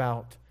bring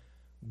about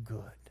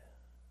good.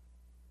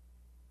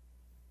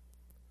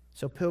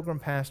 So pilgrim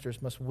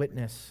pastors must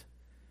witness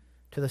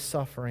to the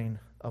suffering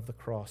of the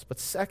cross. But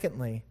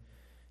secondly,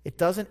 it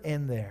doesn't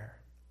end there.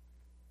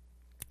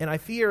 And I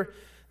fear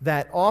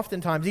that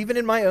oftentimes, even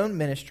in my own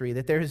ministry,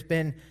 that there has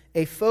been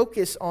a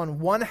focus on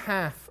one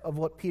half of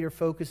what Peter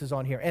focuses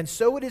on here. And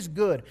so it is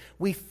good.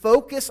 We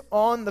focus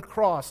on the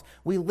cross.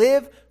 We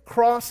live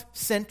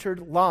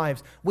cross-centered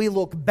lives. We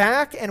look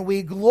back and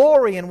we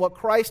glory in what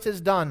Christ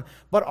has done.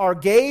 But our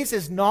gaze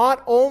is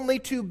not only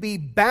to be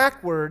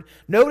backward.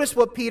 Notice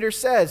what Peter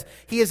says.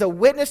 He is a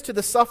witness to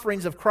the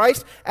sufferings of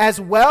Christ,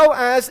 as well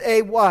as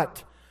a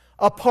what?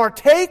 A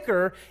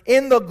partaker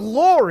in the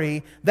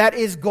glory that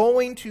is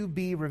going to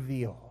be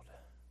revealed.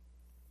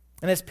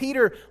 And as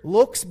Peter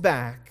looks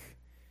back,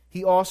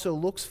 he also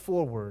looks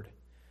forward,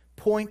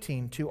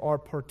 pointing to our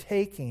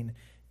partaking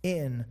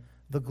in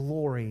the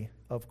glory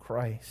of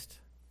Christ.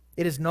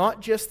 It is not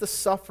just the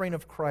suffering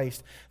of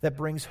Christ that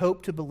brings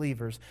hope to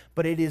believers,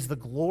 but it is the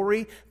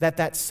glory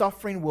that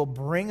suffering will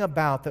bring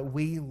about that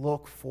we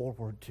look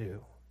forward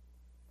to.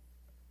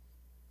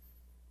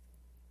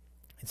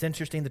 It's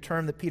interesting, the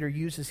term that Peter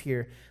uses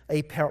here,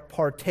 a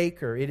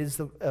partaker. It is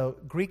the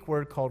Greek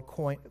word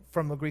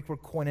from the Greek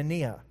word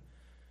koinonia.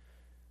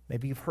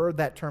 Maybe you've heard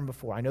that term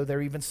before. I know there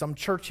are even some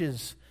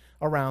churches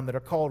around that are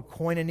called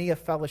koinonia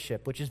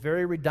fellowship, which is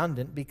very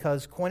redundant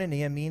because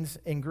koinonia means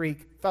in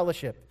Greek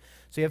fellowship.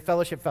 So you have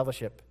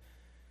fellowship.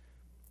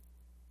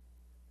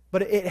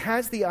 But it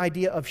has the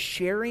idea of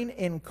sharing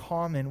in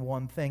common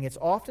one thing. It's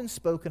often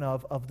spoken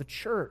of the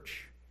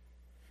church.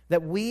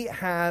 That we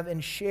have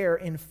and share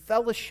in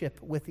fellowship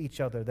with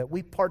each other, that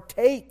we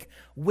partake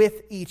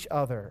with each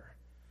other.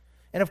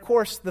 And of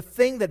course, the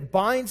thing that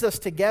binds us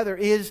together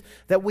is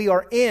that we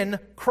are in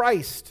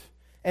Christ.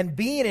 And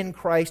being in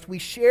Christ, we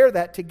share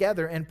that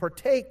together and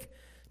partake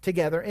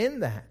together in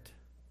that.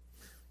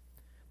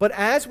 But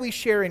as we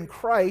share in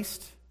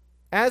Christ,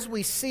 as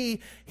we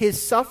see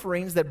his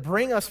sufferings that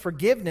bring us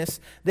forgiveness,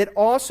 that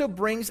also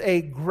brings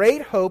a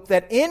great hope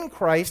that in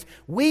Christ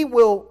we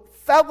will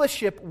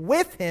fellowship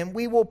with him,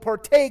 we will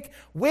partake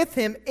with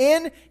him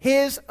in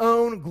his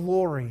own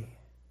glory.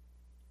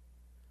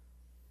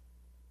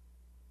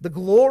 The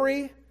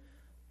glory,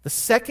 the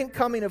second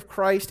coming of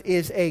Christ,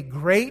 is a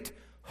great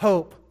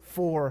hope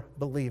for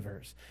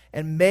believers.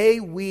 And may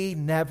we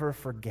never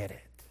forget it.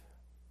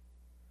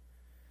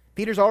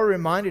 Peter's already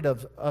reminded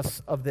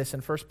us of this in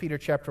 1 Peter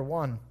chapter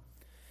 1.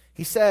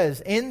 He says,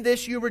 "In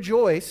this you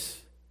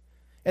rejoice,"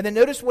 and then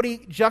notice what he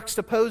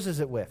juxtaposes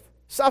it with.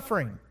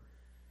 Suffering.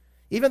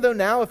 "Even though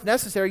now, if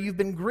necessary, you've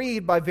been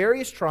grieved by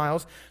various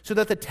trials, so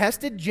that the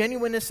tested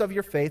genuineness of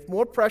your faith,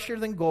 more precious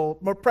than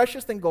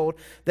gold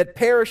that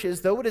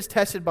perishes, though it is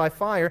tested by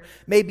fire,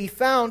 may be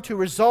found to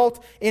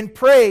result in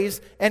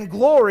praise and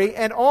glory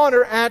and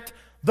honor at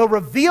the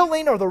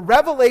revealing or the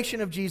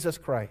revelation of Jesus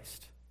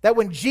Christ." That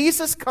when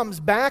Jesus comes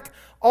back,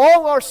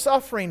 all our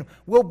suffering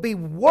will be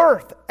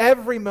worth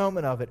every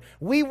moment of it.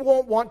 We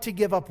won't want to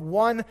give up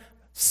 1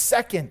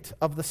 second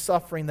of the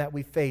suffering that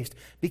we faced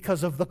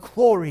because of the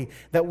glory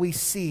that we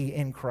see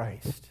in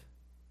Christ.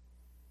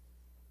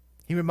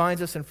 He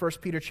reminds us in 1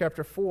 Peter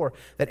chapter 4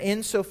 that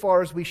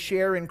insofar as we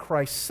share in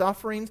Christ's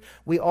sufferings,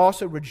 we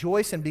also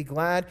rejoice and be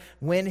glad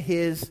when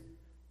his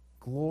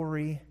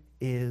glory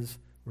is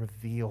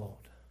revealed.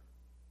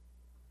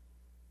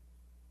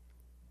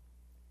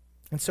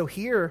 And so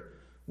here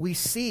we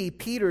see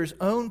Peter's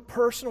own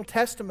personal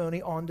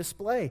testimony on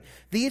display.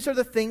 These are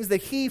the things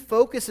that he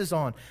focuses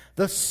on.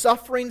 The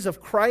sufferings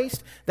of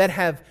Christ that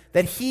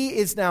he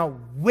is now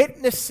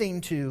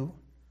witnessing to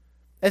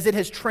as it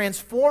has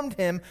transformed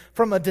him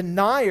from a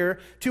denier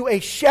to a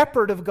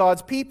shepherd of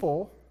God's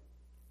people.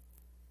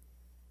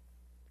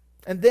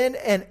 And then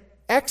an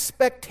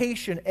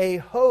expectation, a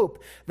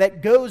hope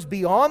that goes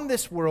beyond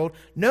this world,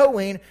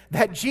 knowing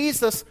that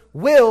Jesus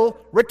will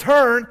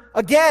return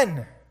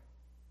again.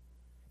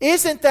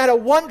 Isn't that a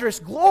wondrous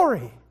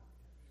glory?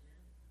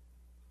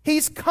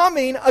 He's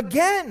coming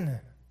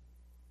again.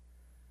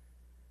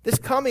 This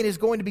coming is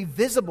going to be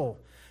visible.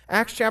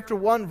 Acts chapter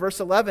 1, verse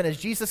 11, as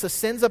Jesus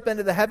ascends up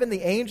into the heaven,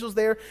 the angels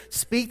there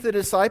speak to the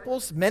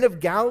disciples, "Men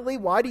of Galilee,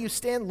 why do you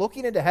stand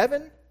looking into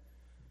heaven?"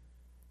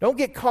 Don't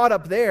get caught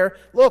up there.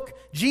 Look,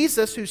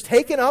 Jesus, who's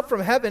taken up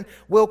from heaven,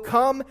 will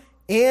come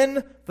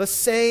in the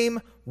same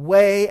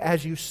way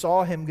as you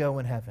saw him go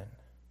in heaven.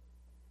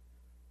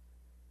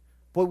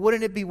 Boy,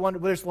 wouldn't it be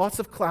wonderful? There's lots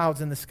of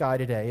clouds in the sky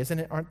today, isn't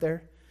it? Aren't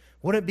there?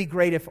 Wouldn't it be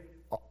great if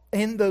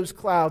in those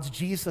clouds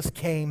Jesus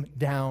came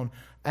down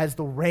as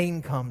the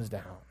rain comes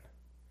down?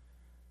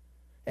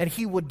 And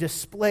he would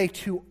display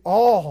to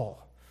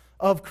all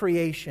of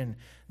creation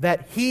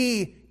that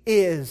he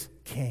is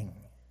king.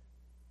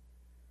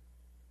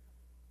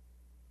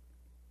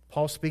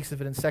 Paul speaks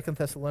of it in 2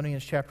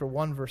 Thessalonians chapter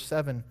 1, verse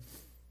 7,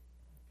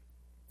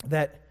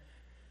 that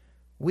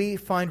we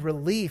find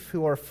relief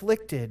who are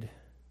afflicted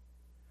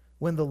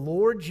when the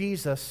Lord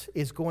Jesus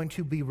is going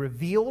to be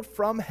revealed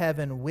from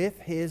heaven with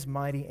his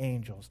mighty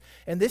angels.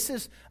 And this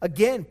is,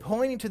 again,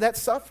 pointing to that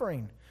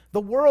suffering. The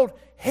world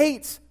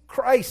hates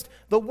Christ.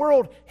 The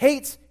world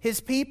hates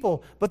his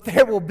people. But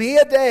there will be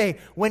a day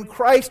when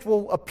Christ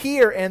will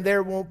appear and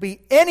there won't be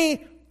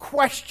any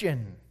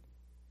question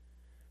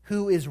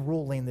who is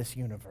ruling this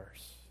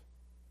universe.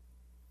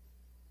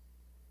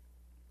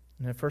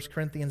 And in 1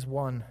 Corinthians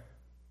 1,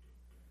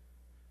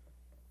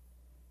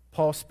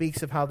 Paul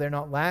speaks of how they're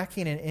not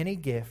lacking in any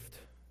gift.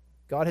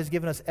 God has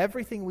given us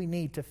everything we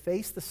need to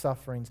face the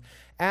sufferings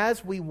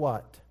as we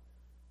what?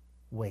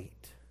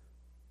 Wait.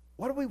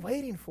 What are we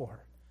waiting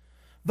for?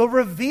 The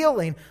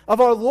revealing of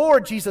our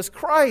Lord Jesus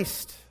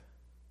Christ,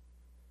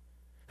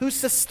 who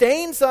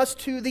sustains us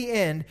to the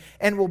end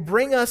and will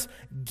bring us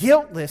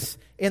guiltless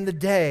in the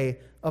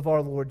day of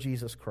our Lord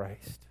Jesus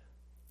Christ.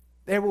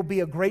 There will be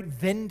a great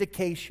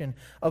vindication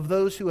of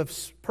those who have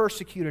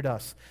persecuted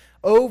us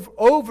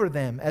over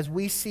them as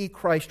we see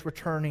Christ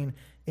returning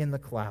in the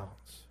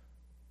clouds.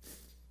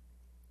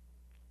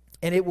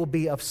 And it will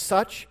be of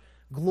such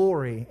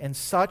glory and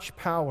such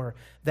power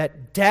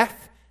that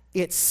death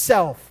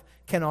itself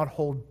cannot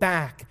hold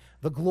back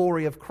the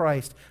glory of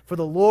Christ. For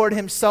the Lord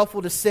himself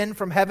will descend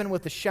from heaven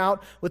with a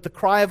shout, with the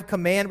cry of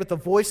command, with the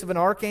voice of an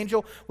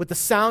archangel, with the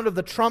sound of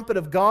the trumpet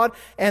of God,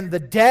 and the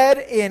dead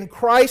in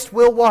Christ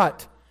will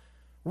what?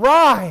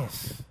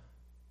 Rise.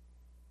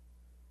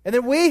 And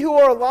then we who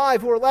are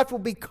alive, who are left, will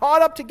be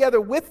caught up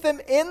together with them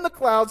in the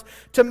clouds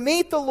to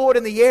meet the Lord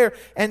in the air.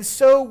 And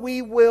so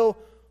we will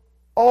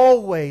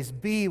always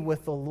be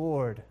with the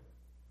Lord.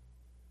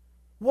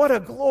 What a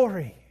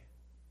glory.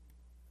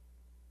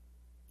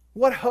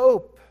 What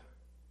hope.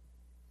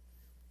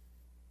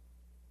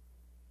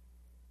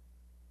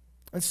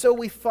 And so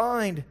we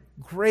find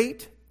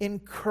great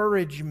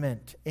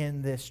encouragement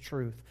in this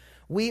truth.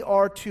 We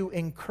are to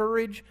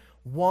encourage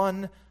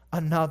one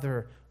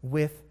another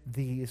with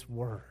these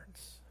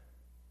words.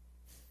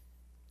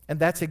 And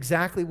that's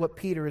exactly what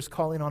Peter is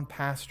calling on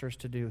pastors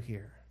to do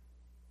here.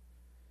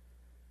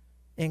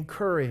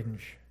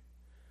 Encourage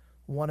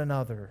one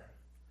another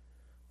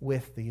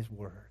with these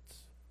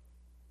words.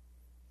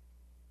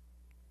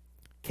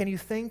 Can you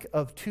think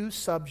of two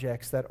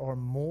subjects that are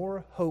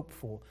more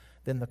hopeful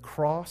than the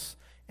cross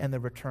and the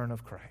return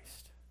of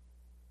Christ?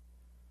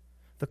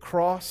 The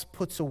cross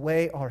puts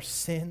away our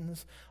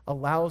sins,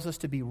 allows us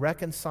to be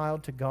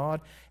reconciled to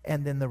God,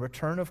 and then the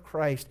return of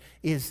Christ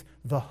is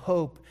the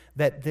hope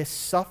that this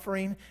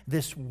suffering,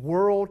 this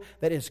world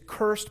that is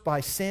cursed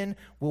by sin,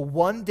 will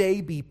one day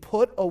be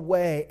put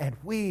away and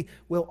we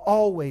will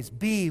always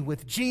be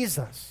with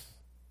Jesus.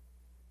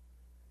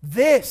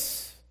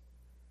 This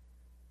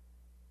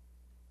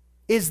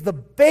is the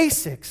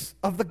basics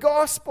of the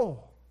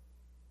gospel.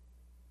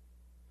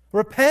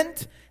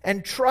 Repent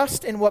and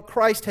trust in what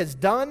Christ has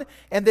done,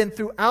 and then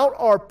throughout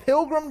our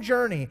pilgrim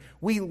journey,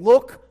 we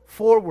look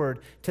forward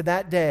to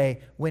that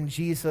day when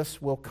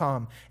Jesus will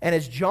come. And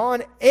as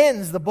John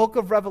ends the book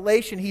of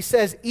Revelation, he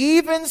says,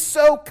 "Even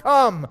so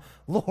come,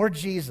 Lord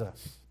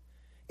Jesus."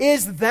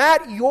 Is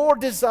that your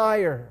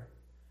desire?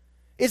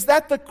 Is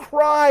that the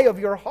cry of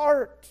your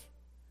heart?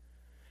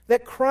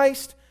 That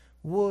Christ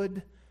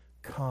would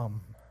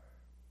come.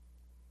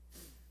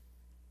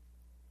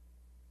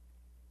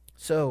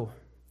 So,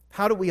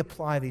 how do we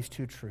apply these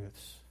two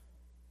truths?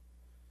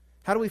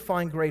 How do we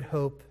find great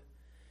hope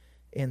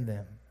in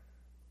them?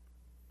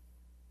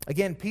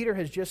 Again, Peter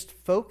has just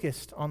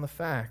focused on the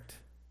fact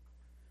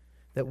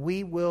that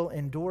we will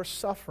endure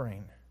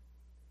suffering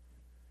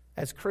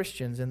as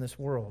Christians in this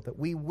world, that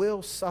we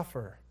will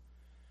suffer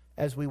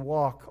as we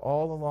walk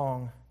all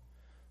along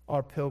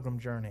our pilgrim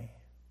journey.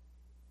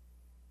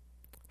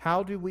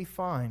 How do we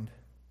find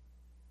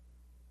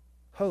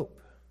hope?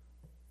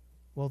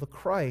 Well, the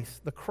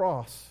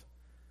cross,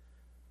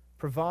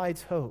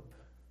 provides hope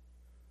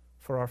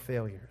for our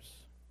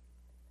failures.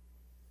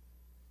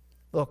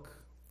 Look,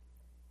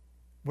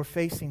 we're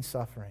facing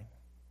suffering.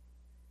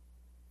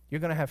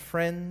 You're going to have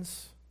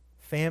friends,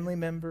 family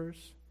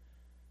members,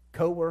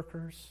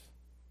 co-workers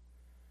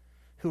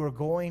who are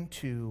going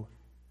to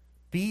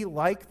be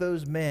like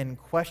those men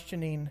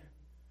questioning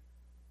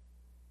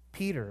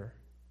Peter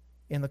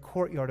in the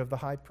courtyard of the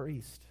high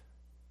priest.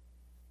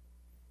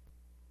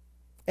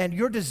 And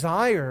your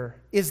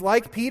desire is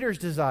like Peter's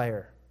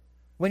desire.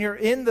 When you're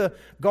in the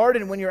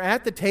garden, when you're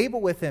at the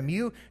table with him,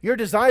 your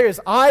desire is,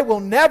 "I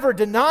will never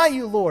deny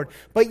you, Lord."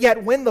 But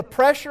yet when the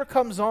pressure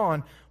comes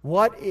on,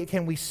 what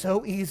can we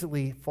so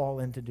easily fall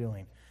into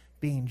doing?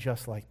 Being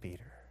just like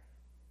Peter.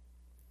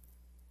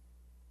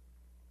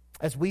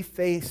 As we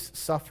face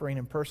suffering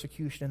and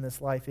persecution in this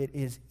life, it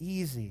is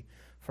easy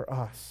for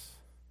us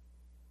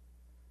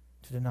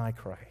to deny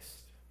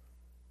Christ.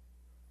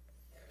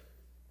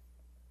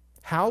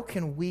 How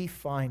can we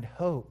find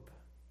hope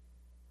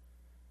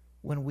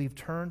when we've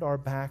turned our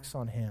backs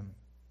on Him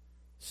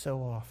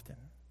so often?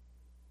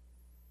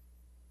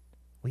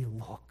 We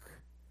look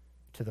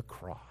to the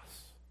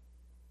cross.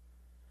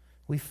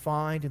 We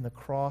find in the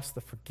cross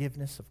the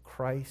forgiveness of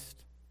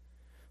Christ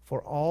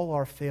for all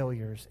our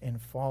failures in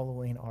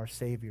following our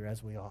Savior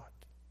as we ought.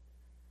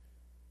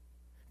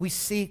 We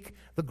seek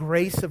the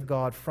grace of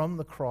God from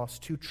the cross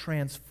to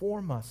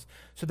transform us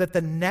so that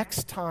the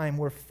next time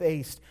we're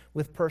faced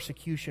with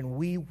persecution,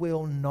 we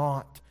will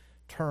not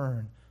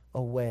turn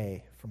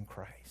away from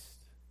Christ.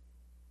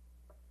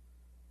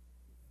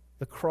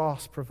 The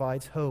cross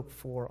provides hope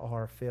for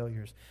our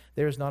failures.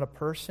 There is not a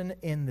person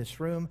in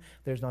this room,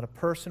 there's not a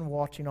person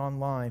watching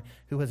online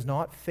who has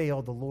not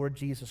failed the Lord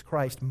Jesus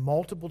Christ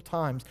multiple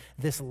times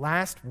this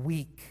last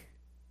week.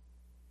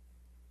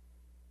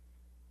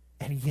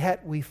 And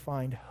yet we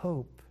find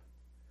hope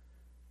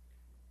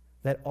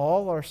that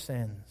all our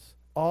sins,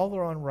 all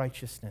our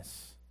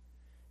unrighteousness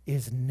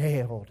is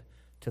nailed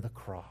to the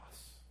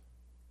cross.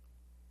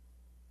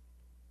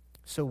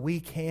 So we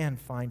can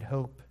find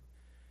hope.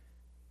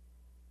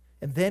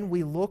 And then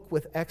we look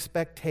with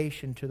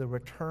expectation to the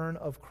return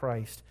of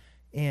Christ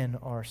in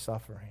our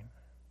suffering.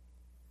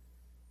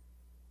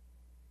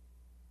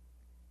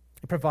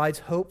 It provides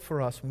hope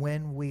for us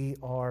when we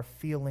are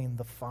feeling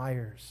the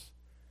fires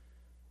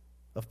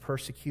of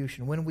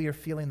persecution, when we are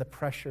feeling the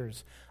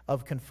pressures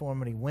of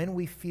conformity, when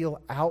we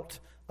feel out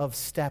of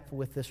step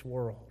with this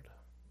world.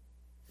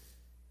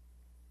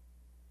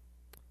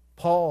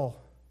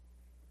 Paul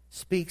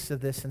speaks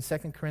of this in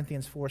 2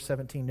 Corinthians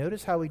 4:17.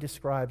 Notice how he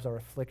describes our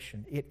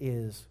affliction. It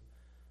is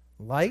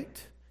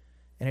light,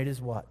 and it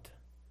is what?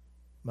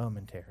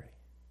 Momentary.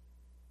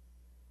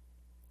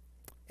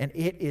 And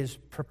it is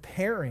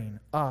preparing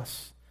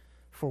us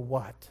for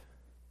what?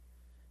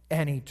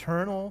 An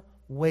eternal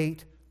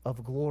weight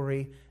of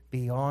glory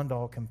beyond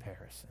all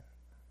comparison.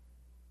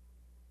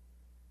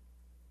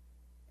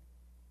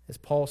 As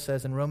Paul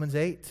says in Romans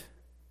 8,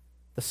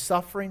 the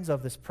sufferings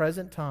of this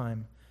present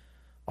time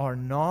are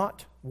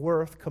not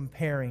worth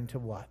comparing to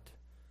what?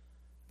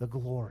 The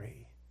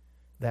glory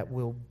that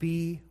will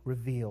be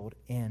revealed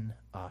in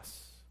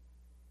us.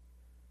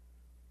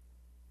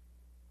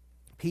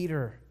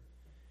 Peter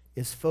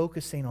is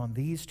focusing on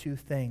these two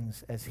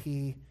things as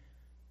he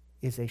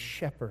is a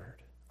shepherd,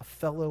 a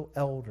fellow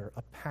elder,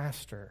 a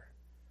pastor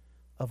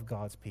of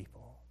God's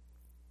people.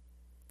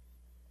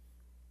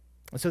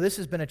 And so this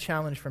has been a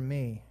challenge for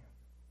me.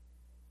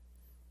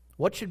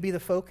 What should be the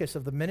focus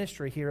of the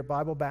ministry here at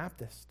Bible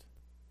Baptist?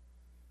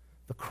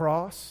 The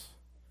cross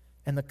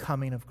and the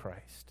coming of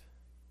Christ.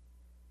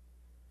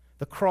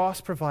 The cross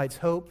provides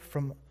hope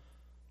from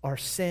our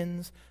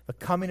sins. The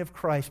coming of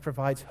Christ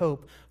provides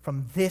hope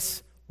from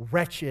this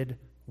wretched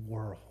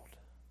world.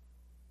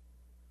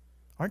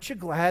 Aren't you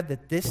glad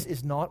that this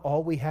is not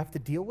all we have to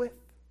deal with?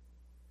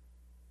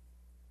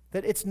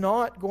 That it's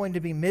not going to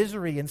be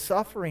misery and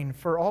suffering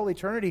for all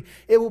eternity.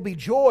 It will be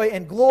joy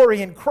and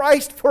glory in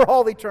Christ for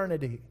all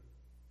eternity.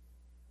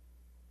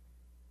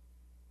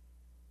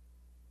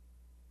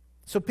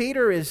 So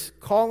Peter is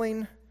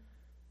calling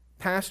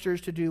pastors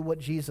to do what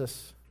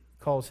Jesus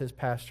calls his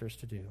pastors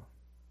to do.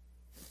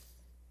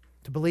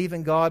 To believe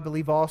in God,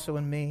 believe also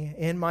in me.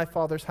 In my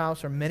Father's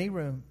house are many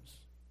rooms.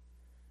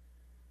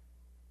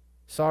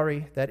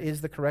 Sorry, that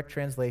is the correct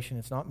translation.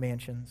 It's not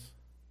mansions.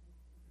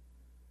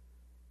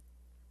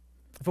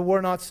 If it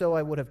were not so,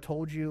 I would have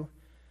told you.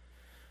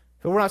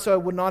 If it were not so,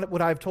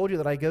 would I have told you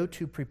that I go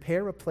to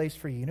prepare a place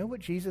for you. You know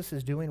what Jesus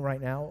is doing right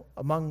now?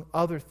 Among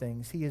other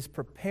things, he is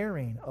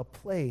preparing a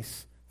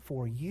place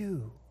for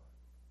you.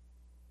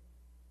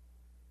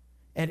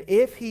 And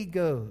if he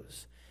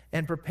goes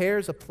and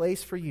prepares a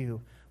place for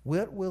you,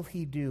 what will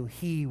he do?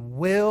 He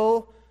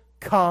will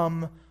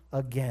come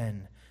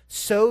again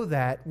so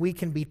that we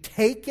can be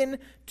taken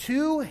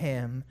to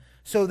him,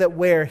 so that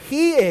where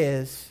he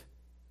is,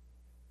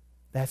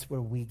 that's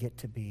where we get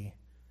to be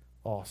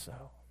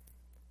also.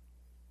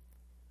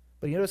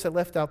 But you notice I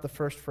left out the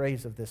first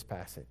phrase of this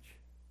passage.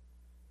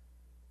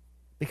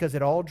 Because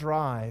it all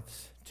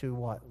drives to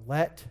what?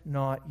 Let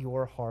not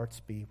your hearts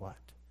be what?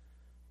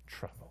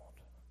 Troubled.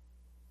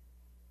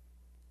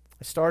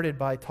 I started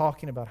by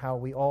talking about how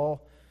we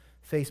all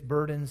face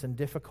burdens and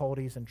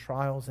difficulties and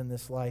trials in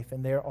this life,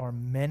 and there are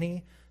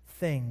many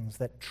things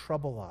that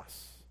trouble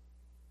us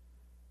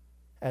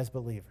as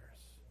believers.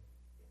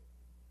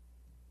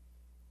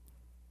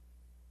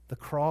 The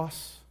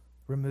cross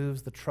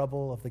removes the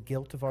trouble of the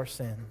guilt of our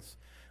sins.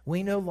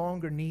 We no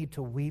longer need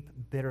to weep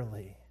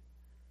bitterly.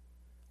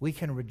 We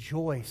can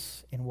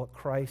rejoice in what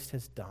Christ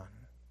has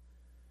done.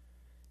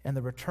 And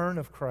the return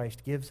of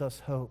Christ gives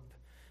us hope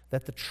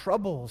that the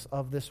troubles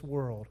of this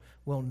world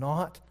will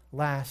not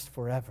last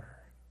forever.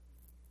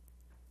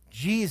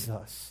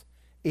 Jesus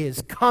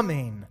is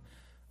coming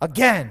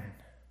again.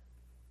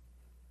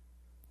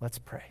 Let's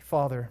pray.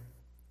 Father,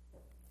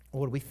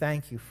 Lord, we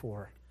thank you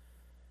for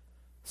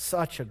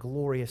such a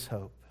glorious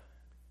hope.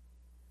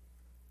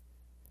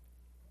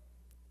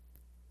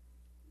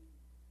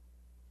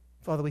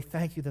 Father, we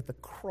thank you that the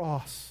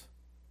cross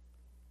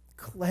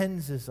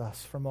cleanses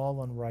us from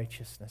all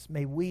unrighteousness.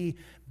 May we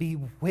be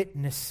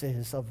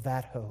witnesses of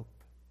that hope.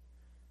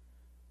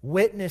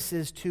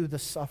 Witnesses to the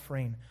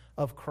suffering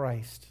of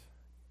Christ.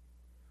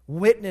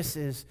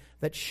 Witnesses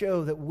that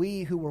show that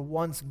we who were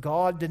once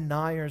God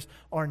deniers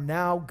are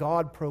now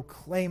God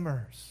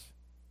proclaimers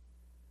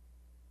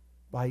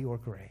by your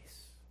grace.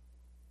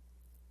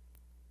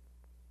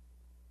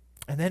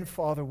 And then,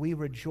 Father, we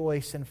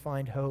rejoice and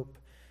find hope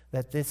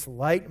that this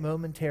light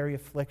momentary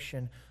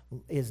affliction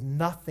is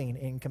nothing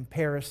in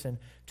comparison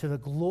to the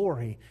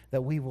glory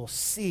that we will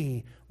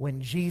see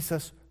when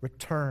Jesus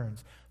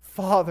returns.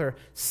 Father,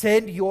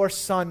 send your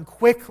Son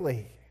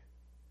quickly.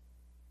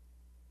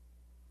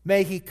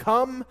 May he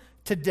come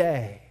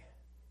today.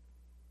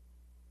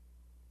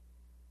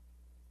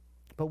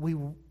 But we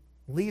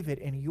leave it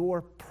in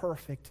your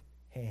perfect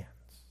hands.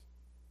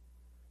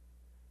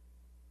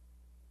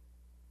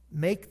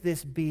 Make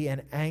this be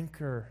an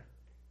anchor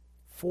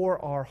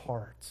for our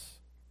hearts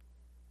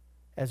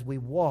as we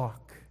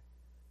walk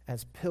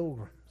as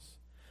pilgrims.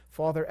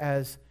 Father,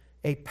 as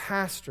a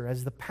pastor,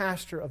 as the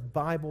pastor of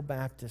Bible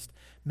Baptist,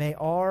 may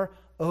our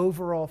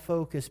overall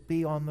focus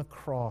be on the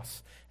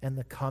cross and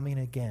the coming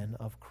again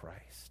of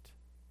Christ.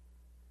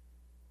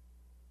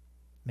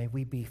 May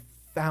we be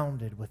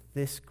founded with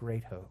this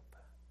great hope.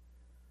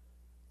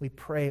 We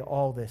pray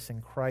all this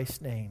in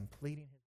Christ's name, pleading